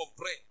a loaf of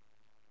bread.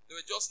 They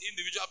were just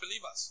individual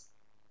believers.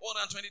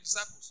 120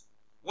 disciples.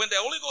 When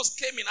the Holy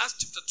Ghost came in Acts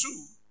chapter 2,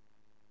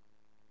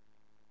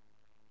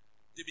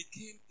 they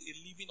became a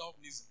living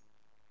organism.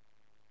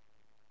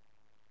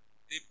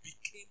 They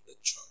became the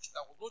church.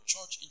 There was no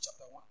church in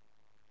chapter 1.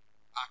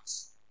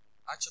 Acts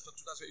chapter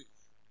 2, that's where it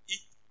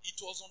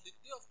was on the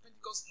day of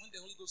Pentecost when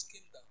the Holy Ghost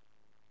came down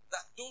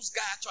that those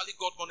guys actually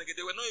got born again.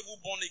 They were not even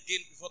born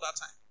again before that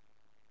time.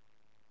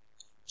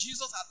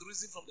 Jesus had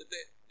risen from the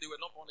dead. They were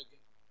not born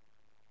again.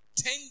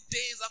 10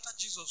 days after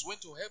Jesus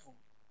went to heaven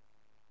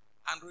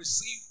and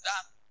received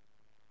that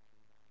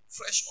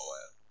fresh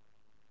oil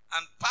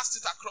and passed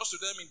it across to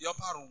them in the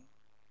upper room,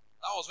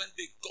 that was when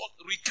they got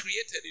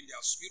recreated in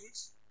their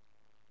spirits.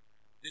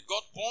 They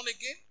got born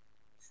again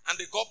and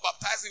they got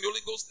baptized in the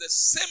Holy Ghost the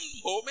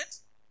same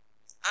moment,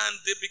 and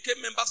they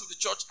became members of the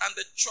church, and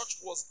the church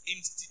was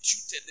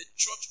instituted. The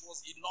church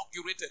was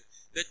inaugurated.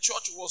 The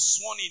church was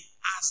sworn in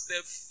as the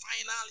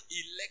final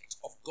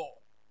elect of God.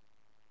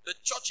 The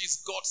church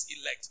is God's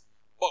elect.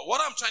 But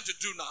what I'm trying to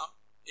do now,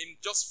 in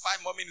just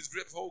 5 more minutes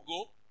before we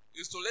go,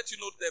 is to let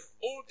you know the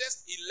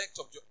oldest elect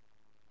of God.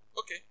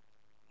 Okay.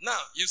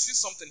 Now, you see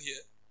something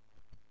here.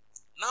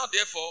 Now,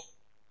 therefore,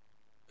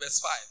 verse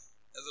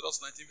 5.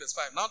 Exodus 19, verse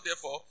 5. Now,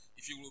 therefore,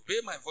 if you will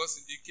obey my voice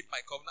and keep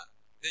my covenant,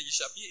 then you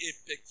shall be a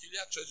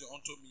peculiar treasure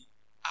unto me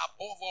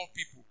above all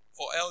people,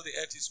 for all the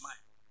earth is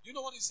mine. Do you know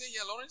what he's saying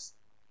here, Lawrence?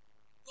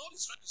 God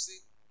is trying to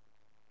say,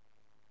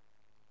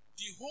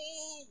 the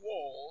whole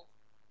world,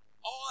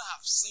 all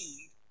have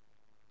sinned,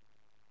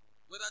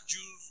 whether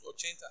Jews or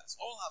Gentiles,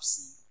 all have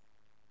sinned.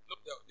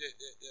 Look,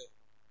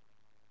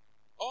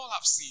 all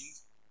have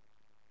sinned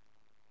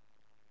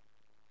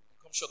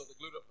and come short of the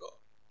glory of God.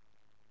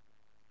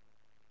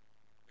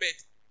 But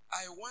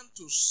I want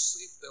to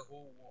save the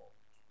whole world.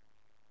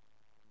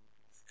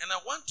 And I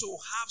want to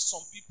have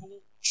some people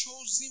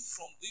chosen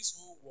from this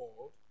whole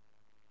world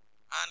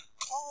and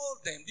call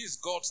them, this is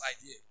God's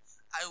idea.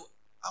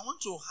 I want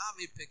to have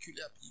a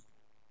peculiar people.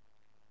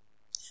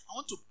 I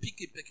want to pick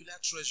a peculiar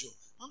treasure.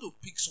 I want to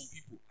pick some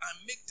people and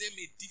make them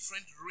a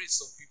different race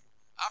of people.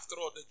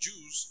 After all, the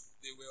Jews,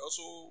 they were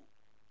also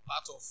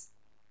part of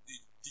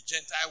the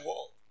Gentile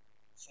world.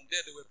 From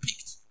there, they were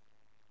picked.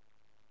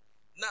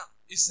 Now,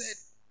 he said,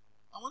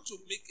 I want to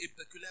make a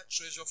peculiar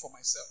treasure for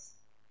myself.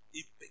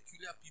 A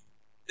peculiar people.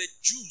 The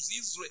Jews,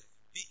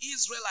 the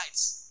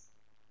Israelites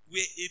were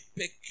a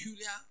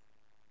peculiar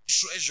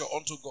treasure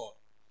unto God.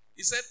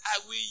 He said, I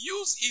will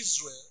use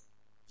Israel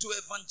to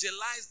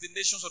evangelize the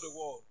nations of the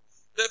world.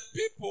 The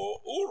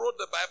people who wrote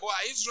the Bible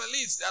are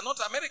Israelis. They are not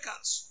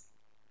Americans.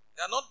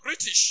 They are not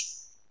British.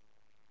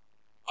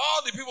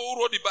 All the people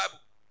who wrote the Bible,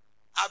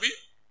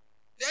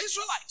 they are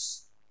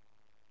Israelites.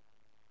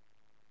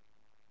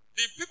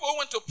 The people who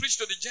went to preach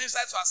to the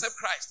Gentiles to accept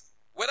Christ,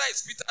 whether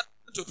it's Peter who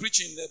went to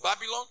preach in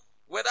Babylon,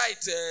 whether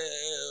it's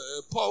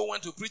Paul who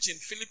went to preach in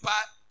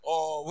Philippi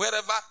or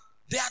wherever,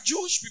 they are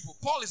Jewish people.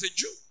 Paul is a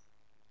Jew.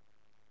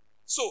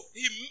 So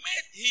he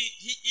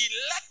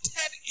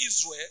elected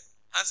Israel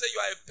and said,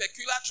 you are a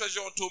peculiar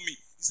treasure unto me.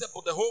 He said,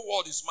 but the whole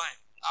world is mine.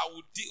 I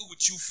will deal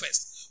with you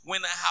first.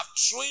 When I have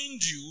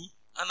trained you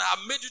and I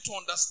have made you to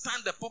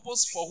understand the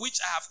purpose for which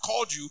I have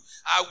called you,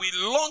 I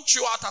will launch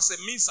you out as a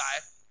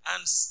missile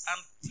and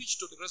preach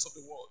to the rest of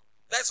the world.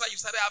 That's why you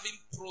started having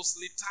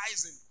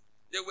proselytizing.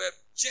 There were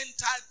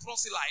Gentile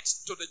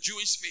proselytes to the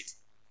Jewish faith.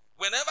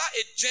 Whenever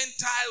a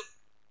Gentile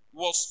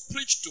was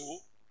preached to,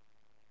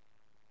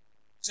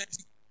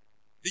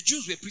 the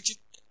Jews were preaching.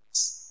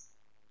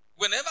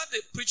 Whenever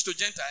they preached to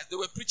Gentiles, they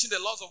were preaching the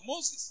laws of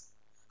Moses.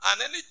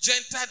 And any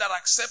Gentile that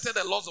accepted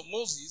the laws of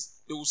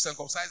Moses, they will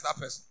circumcise that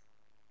person.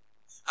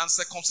 And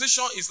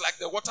circumcision is like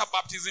the water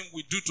baptism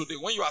we do today.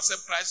 When you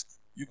accept Christ,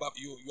 you are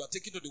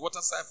taken to the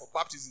water side for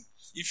baptism.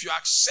 If you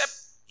accept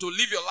to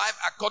live your life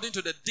according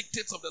to the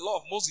dictates of the law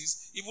of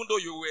Moses, even though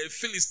you were a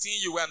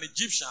Philistine, you were an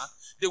Egyptian,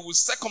 they will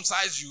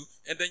circumcise you,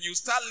 and then you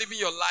start living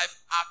your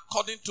life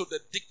according to the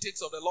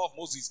dictates of the law of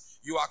Moses.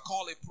 You are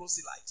called a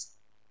proselyte,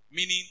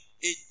 meaning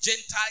a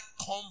Gentile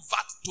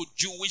convert to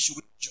Jewish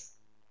religion.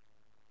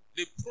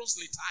 They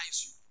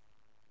proselytize you.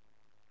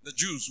 The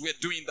Jews were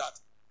doing that.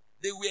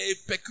 They were a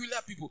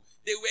peculiar people.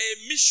 They were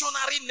a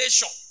missionary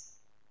nation.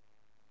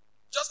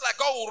 Just like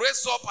God will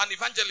raise up an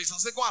evangelist and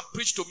say, go and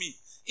preach to me.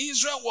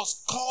 Israel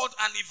was called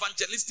an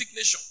evangelistic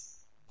nation.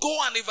 Go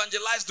and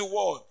evangelize the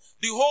world.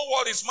 The whole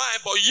world is mine,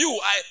 but you,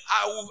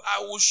 I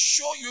will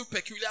show you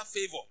peculiar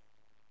favor.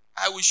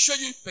 I will show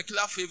you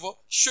peculiar favor,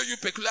 show you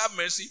peculiar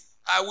mercy.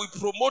 I will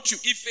promote you.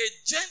 If a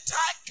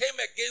Gentile came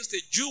against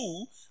a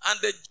Jew and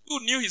the Jew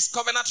knew his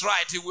covenant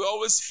right, he will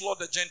always flood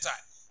the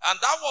Gentile. And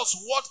that was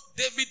what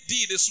David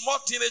did, a small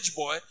teenage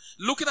boy,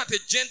 looking at a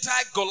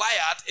Gentile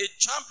Goliath, a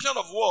champion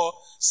of war,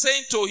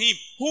 saying to him,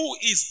 who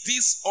is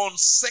this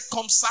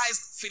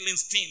uncircumcised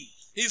Philistine?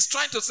 He's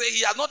trying to say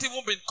he has not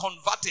even been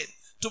converted.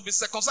 To be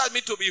circumcised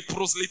means to be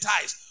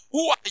proselytized.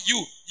 Who are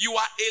you? You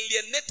are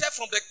alienated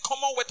from the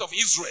commonwealth of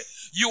Israel.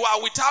 You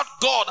are without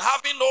God,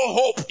 having no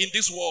hope in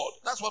this world.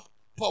 That's what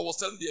Paul was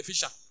telling the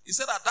Ephesians. He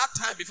said at that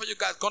time, before you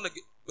guys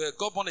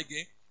got born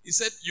again, he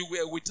said you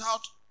were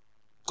without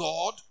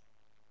God,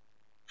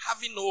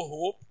 having no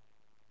hope,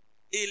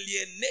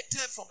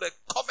 alienated from the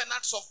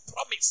covenants of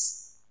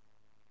promise.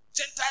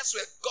 Gentiles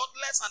were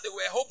godless and they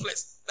were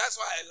hopeless. That's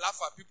why I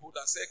laugh at people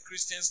that say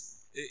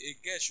Christians, a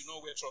girl should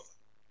not wear trousers.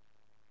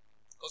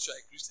 Because you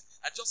are a Christian.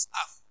 I just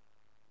laugh.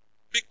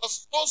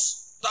 Because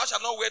those, thou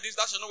shalt not wear this,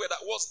 thou shalt not wear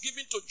that, was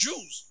given to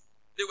Jews.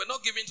 They were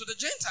not given to the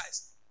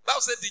Gentiles.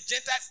 Bible said the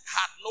Gentiles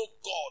had no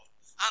God.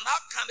 And how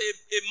can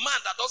a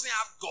man that doesn't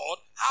have God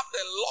have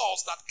the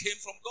laws that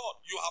came from God?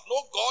 You have no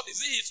God.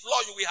 Is it his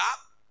law you will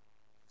have?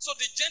 So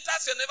the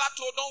Gentiles were never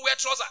told, don't wear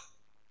trousers.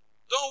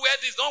 Don't wear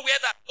this, don't wear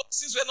that.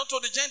 Since we're not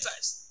told the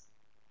Gentiles.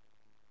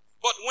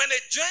 But when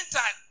a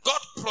Gentile got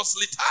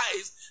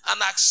proselytized and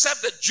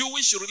accept the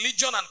Jewish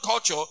religion and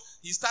culture,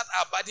 he started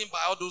abiding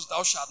by all those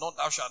thou shalt not,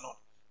 thou shalt not.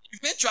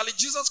 Eventually,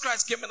 Jesus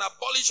Christ came and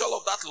abolished all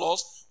of that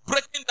laws,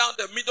 breaking down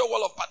the middle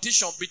wall of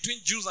partition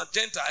between Jews and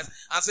Gentiles,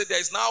 and said there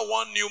is now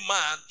one new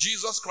man,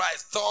 Jesus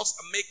Christ, thus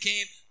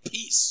making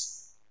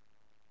peace.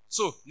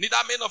 So, neither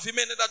male nor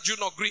female, neither Jew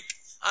nor Greek.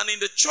 And in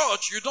the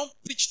church, you don't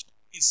preach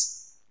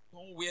peace.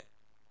 Don't wear.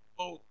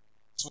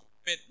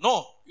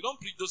 No, you don't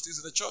preach those things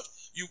in the church.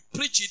 You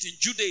preach it in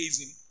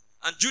Judaism.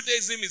 And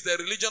Judaism is the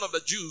religion of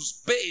the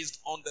Jews based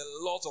on the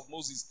laws of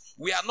Moses.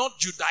 We are not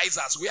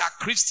Judaizers, we are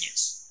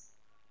Christians.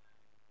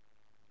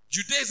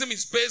 Judaism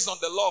is based on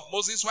the law of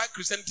Moses, while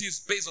Christianity is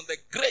based on the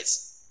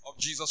grace of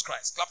Jesus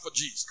Christ. Clap for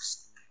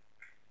Jesus.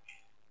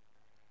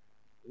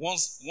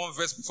 One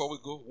verse before we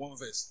go, one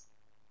verse.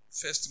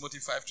 1 Timothy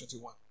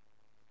 5:21.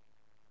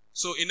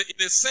 So in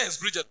a sense,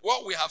 Bridget,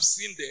 what we have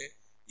seen there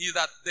is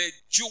that the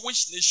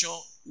Jewish nation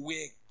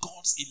were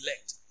God's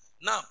elect.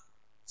 Now,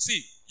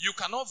 see, you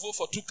cannot vote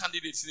for two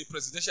candidates in a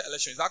presidential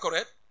election. Is that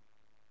correct?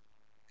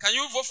 Can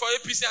you vote for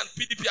APC and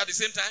PDP at the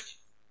same time?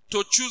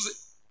 To choose it.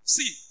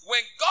 See,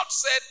 when God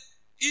said,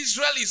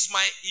 Israel is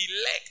my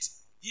elect,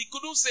 he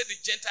couldn't say the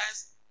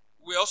Gentiles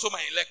we also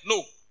my elect.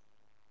 No.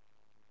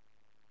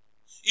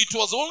 It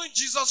was only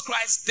Jesus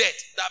Christ's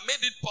death that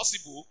made it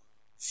possible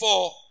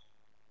for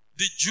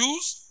the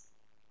Jews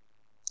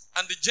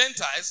and the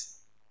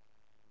Gentiles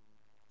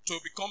to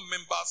become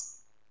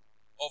members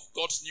of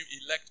God's new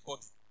elect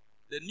body.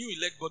 The new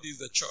elect body is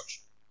the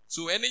church.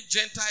 So any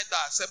Gentile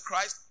that accepts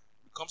Christ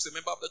becomes a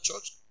member of the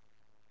church.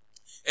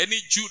 Any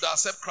Jew that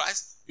accepts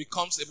Christ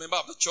becomes a member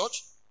of the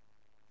church.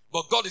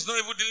 But God is not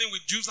even dealing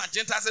with Jews and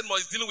Gentiles anymore.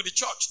 He's dealing with the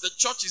church. The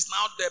church is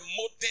now the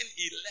modern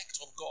elect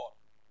of God.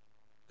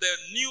 The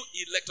new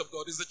elect of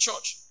God is the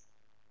church.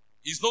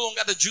 He's no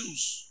longer the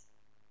Jews.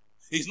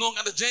 He's no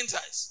longer the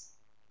Gentiles.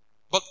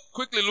 But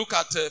quickly look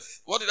at,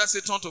 what did I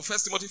say, turn to 1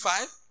 Timothy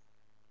 5?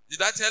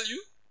 Did I tell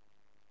you?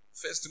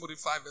 1 Timothy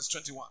 5 verse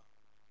 21.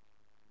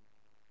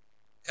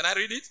 Can I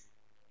read it?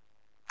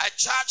 I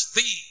charge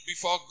thee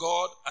before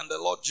God and the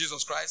Lord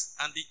Jesus Christ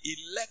and the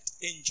elect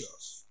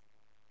angels,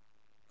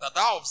 that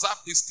thou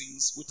observe these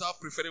things without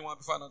preferring one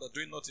before another,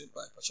 doing nothing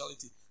by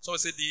partiality. Someone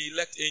say the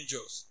elect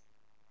angels.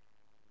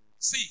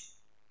 See,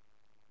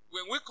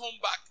 when we come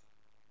back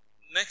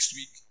next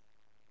week,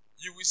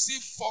 you will see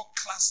 4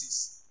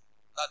 classes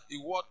that the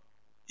word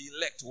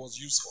elect was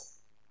used for.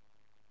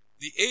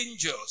 The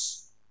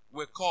angels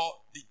were called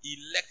the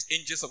elect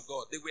angels of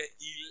God. They were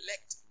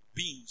elect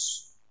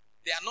beings.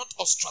 They are not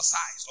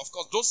ostracized. Of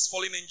course, those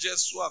fallen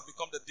angels who have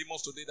become the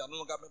demons today, they are no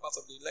longer members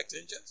of the elect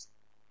angels.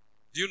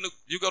 Do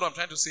you get what I'm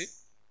trying to say?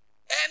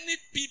 Any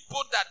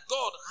people that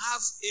God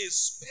has a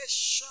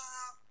special,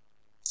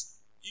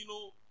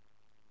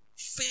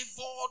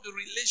 favored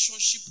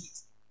relationship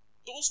with,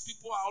 those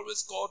people are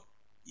always called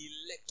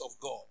elect of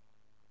God.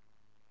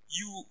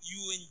 You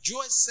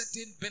enjoy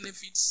certain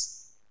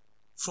benefits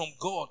from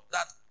God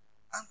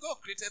and God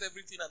created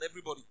everything and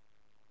everybody.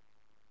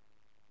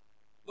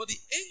 But the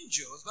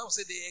angels, Bible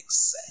said, they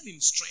excel in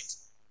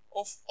strength.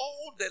 Of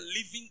all the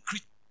living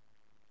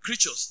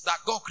creatures that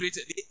God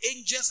created, the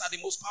angels are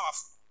the most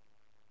powerful.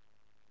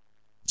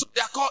 So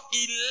they are called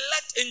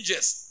elect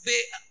angels.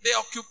 They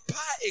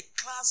occupy a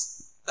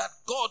class that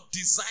God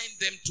designed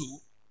them to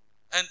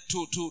and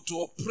to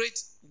operate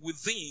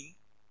within.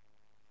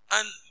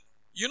 And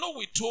we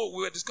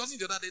were discussing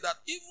the other day that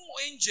even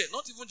angel,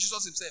 not even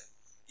Jesus himself,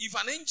 if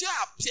an angel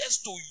appears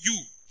to you,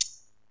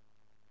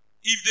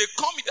 if they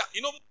come in that,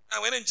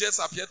 and when angels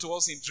appear to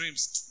us in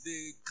dreams,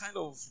 they kind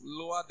of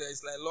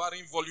it's like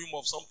lowering volume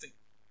of something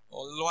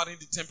or lowering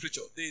the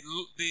temperature. They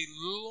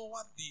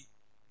lower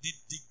the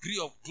degree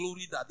of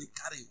glory that they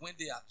carry when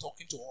they are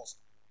talking to us.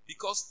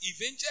 Because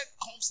if angel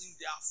comes in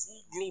their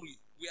full glory,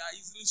 we are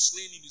easily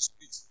slain in the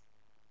spirit.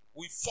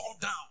 We fall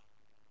down.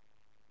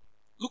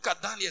 Look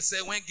at Daniel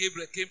said when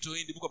Gabriel came to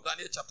him in the book of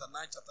Daniel chapter 9,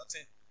 chapter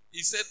 10.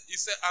 He said,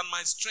 and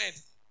my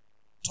strength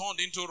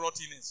turned into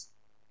rottenness.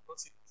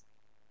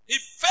 He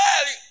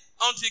fell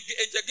until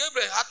Angel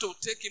Gabriel had to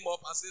take him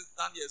up and say,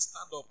 Daniel,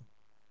 stand up.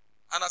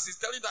 And as he's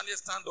telling Daniel,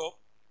 stand up,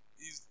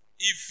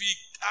 if he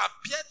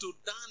appeared to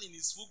down in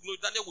his full glory,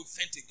 Daniel will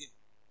faint again.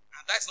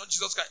 And that's not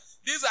Jesus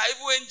Christ. These are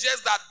evil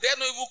angels that dare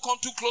not even come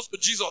too close to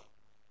Jesus.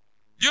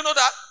 Do you know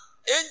that?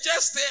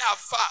 Angels stay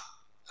afar.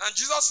 And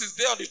Jesus is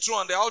there on the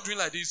throne and they're all doing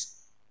like this.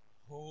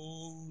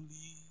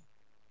 Holy,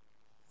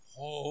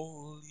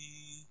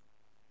 holy,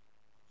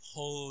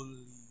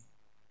 holy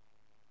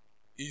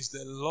is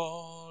the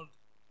Lord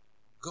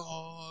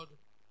God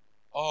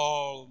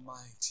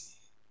Almighty.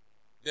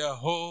 The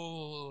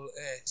whole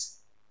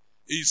earth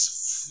is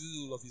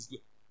full of His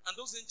glory. And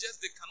those angels,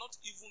 they cannot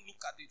even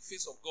look at the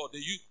face of God.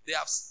 They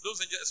have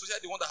those angels,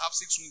 especially the ones that have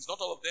 6 wings.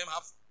 Not all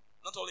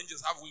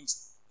angels have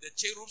wings. The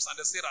cherubs and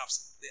the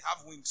seraphs, they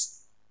have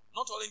wings.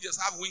 Not all angels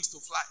have wings to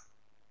fly.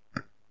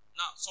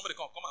 Now, somebody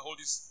come and hold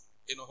this,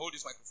 hold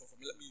this microphone for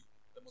me. Let me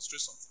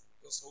demonstrate something.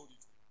 Just hold it.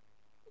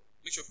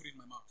 Make sure you put it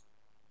in my mouth.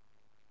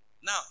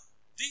 Now,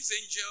 these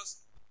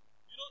angels,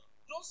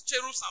 those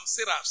cherubs and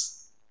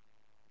seraphs,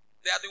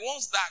 they are the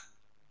ones that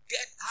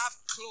have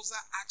closer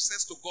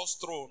access to God's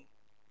throne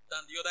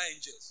than the other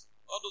angels.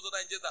 All those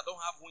other angels that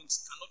don't have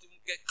wings cannot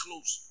even get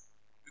close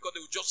because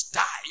they will just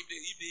die if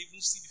they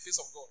even see the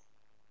face of God.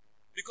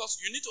 Because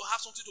you need to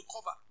have something to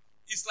cover.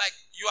 It's like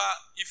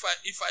if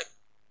I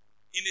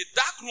in a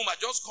dark room, I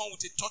just come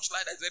with a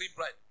torchlight that's very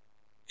bright.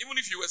 Even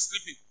if you were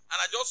sleeping, and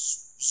I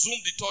just zoom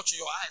the torch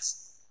in your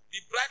eyes, the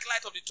bright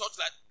light of the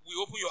torchlight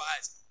will open your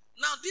eyes.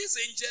 Now, these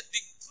angels,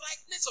 the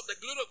brightness of the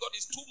glory of God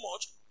is too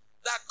much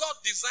that God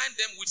designed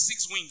them with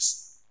 6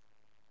 wings.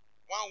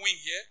 1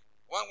 wing here,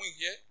 1 wing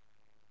here,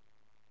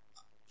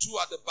 2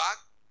 at the back,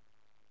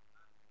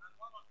 and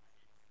 1 on the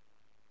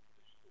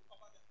hips.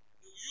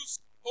 They will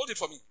use, hold it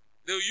for me.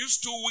 They will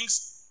use 2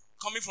 wings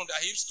coming from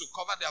their hips to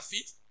cover their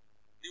feet.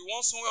 The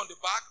one somewhere on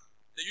the back,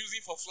 they use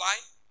it for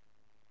flying.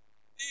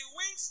 The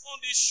wings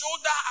on the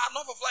shoulder are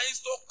not for flying, it's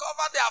to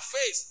cover their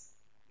face.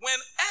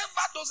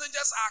 Whenever those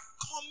angels are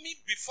coming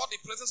before the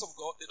presence of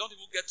God, they don't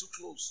even get too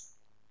close.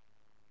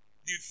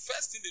 The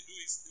first thing they do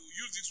is they will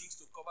use these wings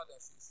to cover their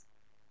face.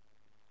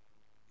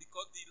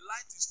 Because the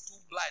light is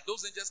too blind.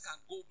 Those angels can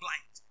go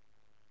blind.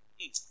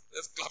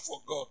 Let's clap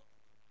for God.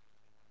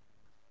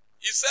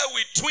 He said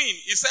with twin.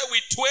 He said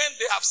with twain,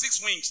 they have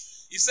 6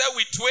 wings. He said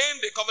with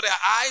twain, they cover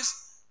their eyes.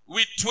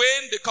 With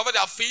twain, they cover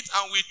their feet.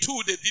 And with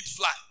 2, they did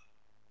fly.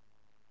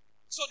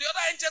 So the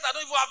other angels that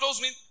don't even have those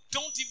wings,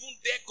 don't even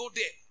dare go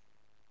there.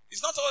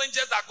 It's not all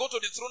angels that go to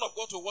the throne of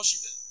God to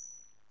worship them.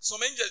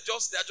 Some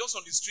angels they are just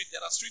on the street. There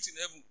are streets in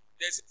heaven.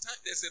 There's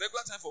a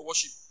regular time for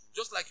worship.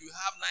 Just like you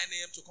have 9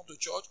 a.m. to come to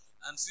church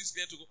and 6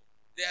 p.m. to go.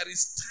 There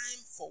is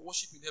time for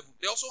worship in heaven.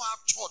 They also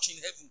have church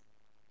in heaven.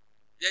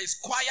 There is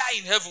choir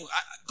in heaven.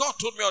 God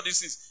told me all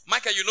these things.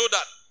 Michael, you know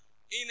that.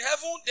 In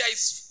heaven,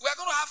 we are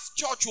going to have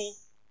church. Oh.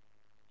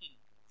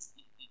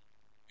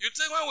 You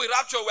think when we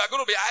rapture, we are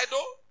going to be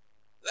idle?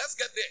 Let's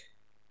get there.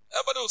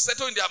 Everybody will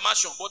settle in their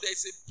mansion. But there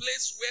is a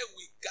place where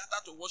we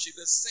gather to worship.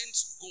 The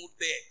saints go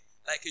there.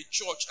 Like a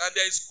church, and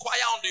there is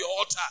choir on the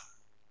altar.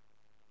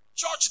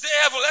 Church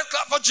there, heaven, let's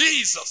clap for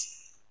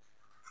Jesus.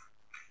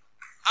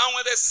 And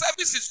when the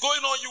service is going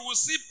on, you will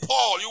see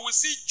Paul, you will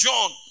see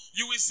John,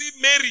 you will see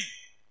Mary,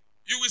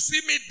 you will see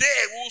me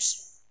there.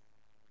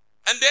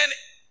 And then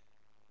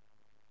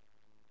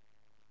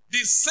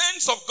the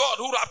saints of God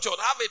who raptured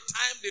have a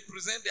time they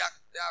present their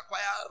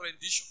choir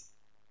rendition.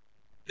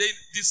 The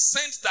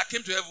saints that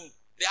came to heaven,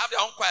 they have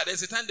their own choir.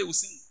 There's a time they will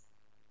sing.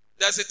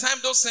 There's a time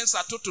those saints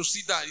are told to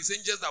sit down. It's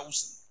angels that will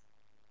sing.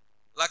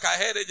 Like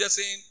I heard angels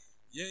saying,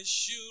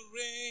 yes, you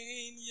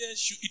reign, yes,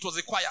 you. It was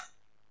a choir.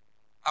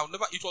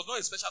 It was not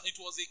a special, it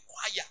was a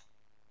choir.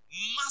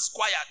 Mass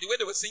choir. The way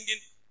they were singing,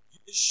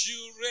 yes,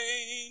 you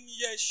reign,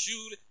 yes, you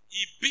reign.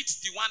 He beat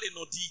the one in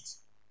Nodid.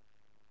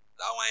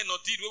 That one in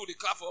Nodid, where would they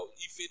clap for?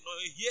 If you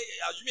hear,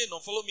 as you may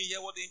not follow me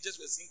here, what the angels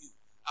were singing.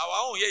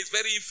 Our own here is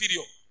very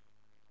inferior.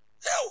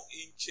 Hell,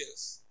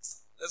 angels.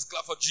 Let's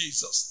clap for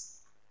Jesus.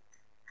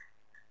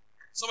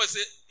 Somebody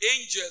say,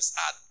 angels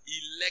are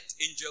elect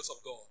angels of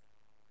God.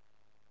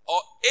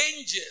 Or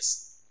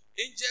angels.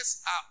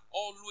 Angels are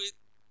always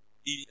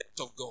elect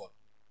of God.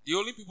 The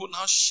only people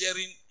now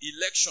sharing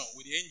election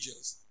with the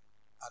angels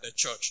are the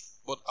church.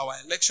 But our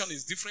election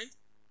is different.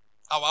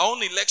 Our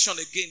own election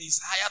again is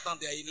higher than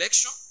their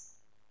election.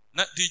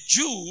 Now, the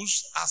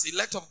Jews as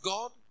elect of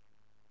God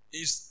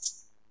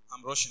is...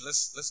 I'm rushing.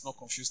 Let's not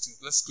confuse things.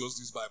 Let's close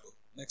this Bible.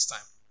 Next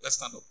time. Let's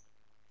stand up.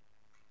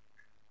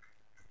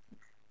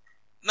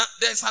 Now,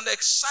 there's an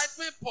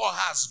excitement Paul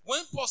has.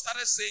 When Paul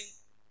started saying,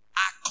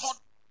 accord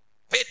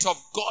faith of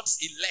God's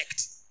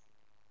elect,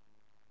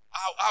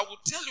 I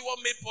will tell you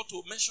what made Paul to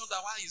mention that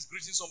while he's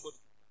greeting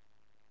somebody.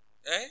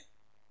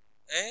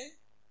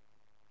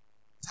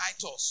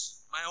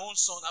 Titus, my own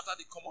son, after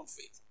the common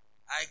faith,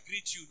 I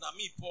greet you. Now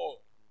me,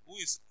 Paul, who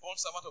is one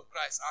servant of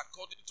Christ,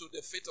 according to the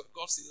faith of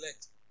God's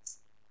elect.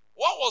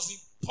 What was in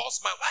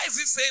Paul's mind? Why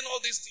is he saying all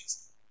these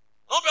things?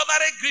 Not be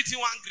another greeting,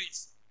 one greet.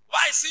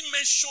 Why is he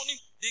mentioning?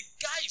 The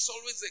guy is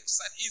always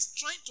excited. He's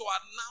trying to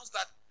announce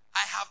that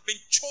I have been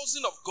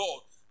chosen of God.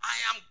 I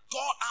am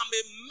God. I'm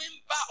a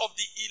member of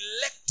the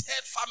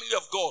elected family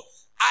of God.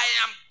 I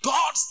am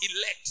God's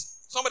elect.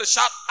 Somebody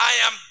shout, I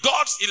am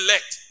God's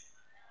elect.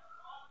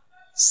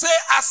 Say,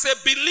 as a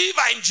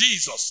believer in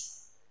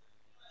Jesus,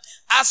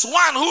 as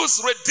one who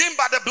is redeemed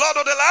by the blood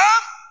of the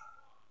Lamb,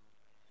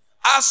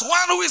 as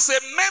one who is a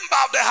member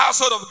of the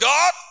household of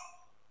God,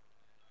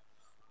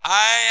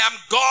 I am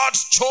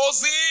God's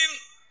chosen.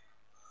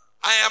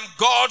 I am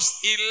God's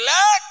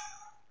elect.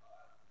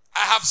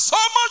 I have so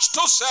much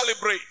to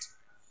celebrate.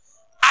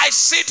 I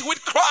sit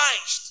with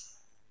Christ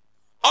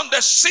on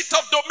the seat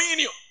of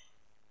dominion,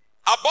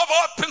 above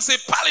all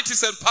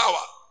principalities and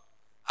power,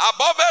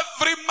 above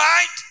every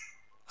might,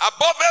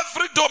 above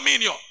every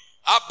dominion,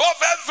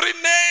 above every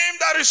name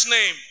that is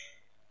named,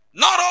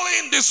 not only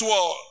in this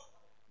world,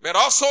 but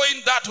also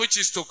in that which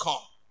is to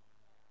come.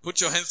 Put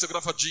your hands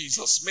together for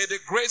Jesus. May the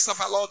grace of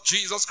our Lord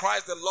Jesus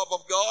Christ, the love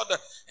of God,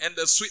 and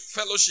the sweet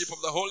fellowship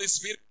of the Holy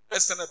Spirit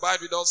rest and abide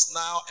with us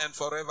now and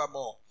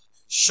forevermore.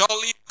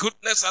 Surely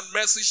goodness and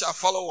mercy shall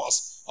follow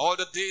us all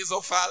the days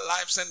of our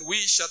lives, and we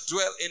shall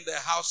dwell in the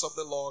house of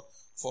the Lord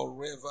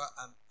forever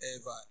and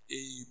ever.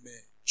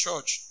 Amen.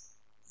 Church,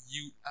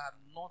 you are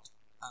not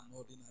an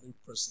ordinary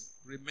person.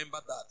 Remember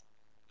that.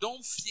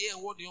 Don't fear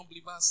what the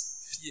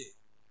unbelievers fear.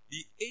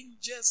 The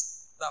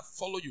angels that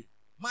follow you.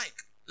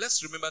 Mike,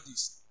 let's remember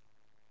this.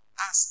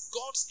 As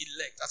God's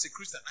elect, as a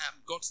Christian, I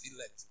am God's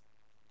elect.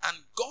 And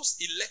God's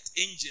elect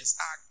angels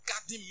are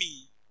guarding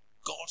me,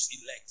 God's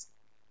elect.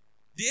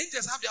 The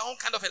angels have their own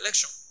kind of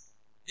election.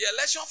 The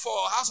election for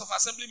House of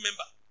Assembly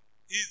member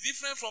is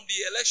different from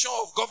the election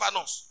of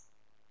governors.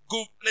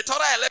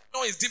 Gubernatorial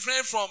election is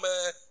different from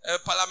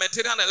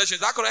parliamentarian election.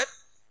 Is that correct?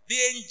 The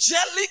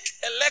angelic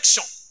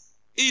election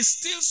is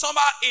still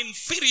somehow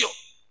inferior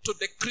to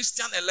the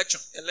Christian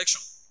election.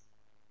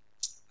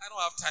 I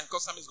don't have time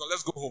because time is gone.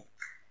 Let's go home.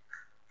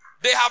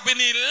 They have been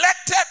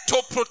elected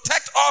to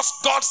protect us,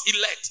 God's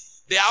elect.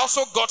 They are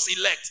also God's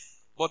elect,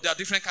 but there are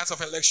different kinds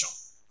of election.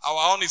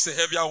 Our own is a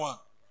heavier one.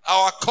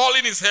 Our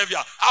calling is heavier.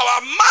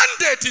 Our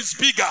mandate is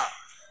bigger.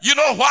 You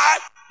know why?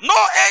 No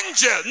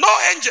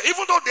angel,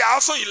 even though they are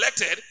also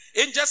elected,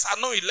 angels are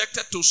not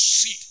elected to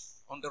sit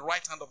on the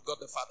right hand of God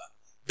the Father.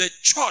 The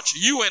church,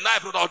 you and I,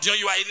 Brother John,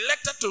 you are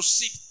elected to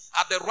sit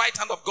at the right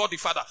hand of God the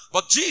Father.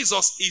 But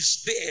Jesus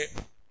is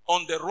there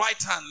on the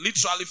right hand,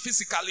 literally,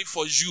 physically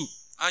for you.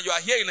 And you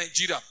are here in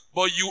Nigeria,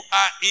 but you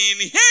are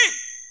in him.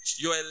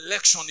 Your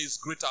election is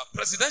greater.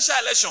 Presidential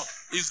election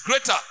is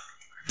greater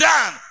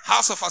than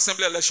House of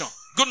Assembly election.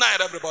 Good night,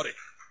 everybody.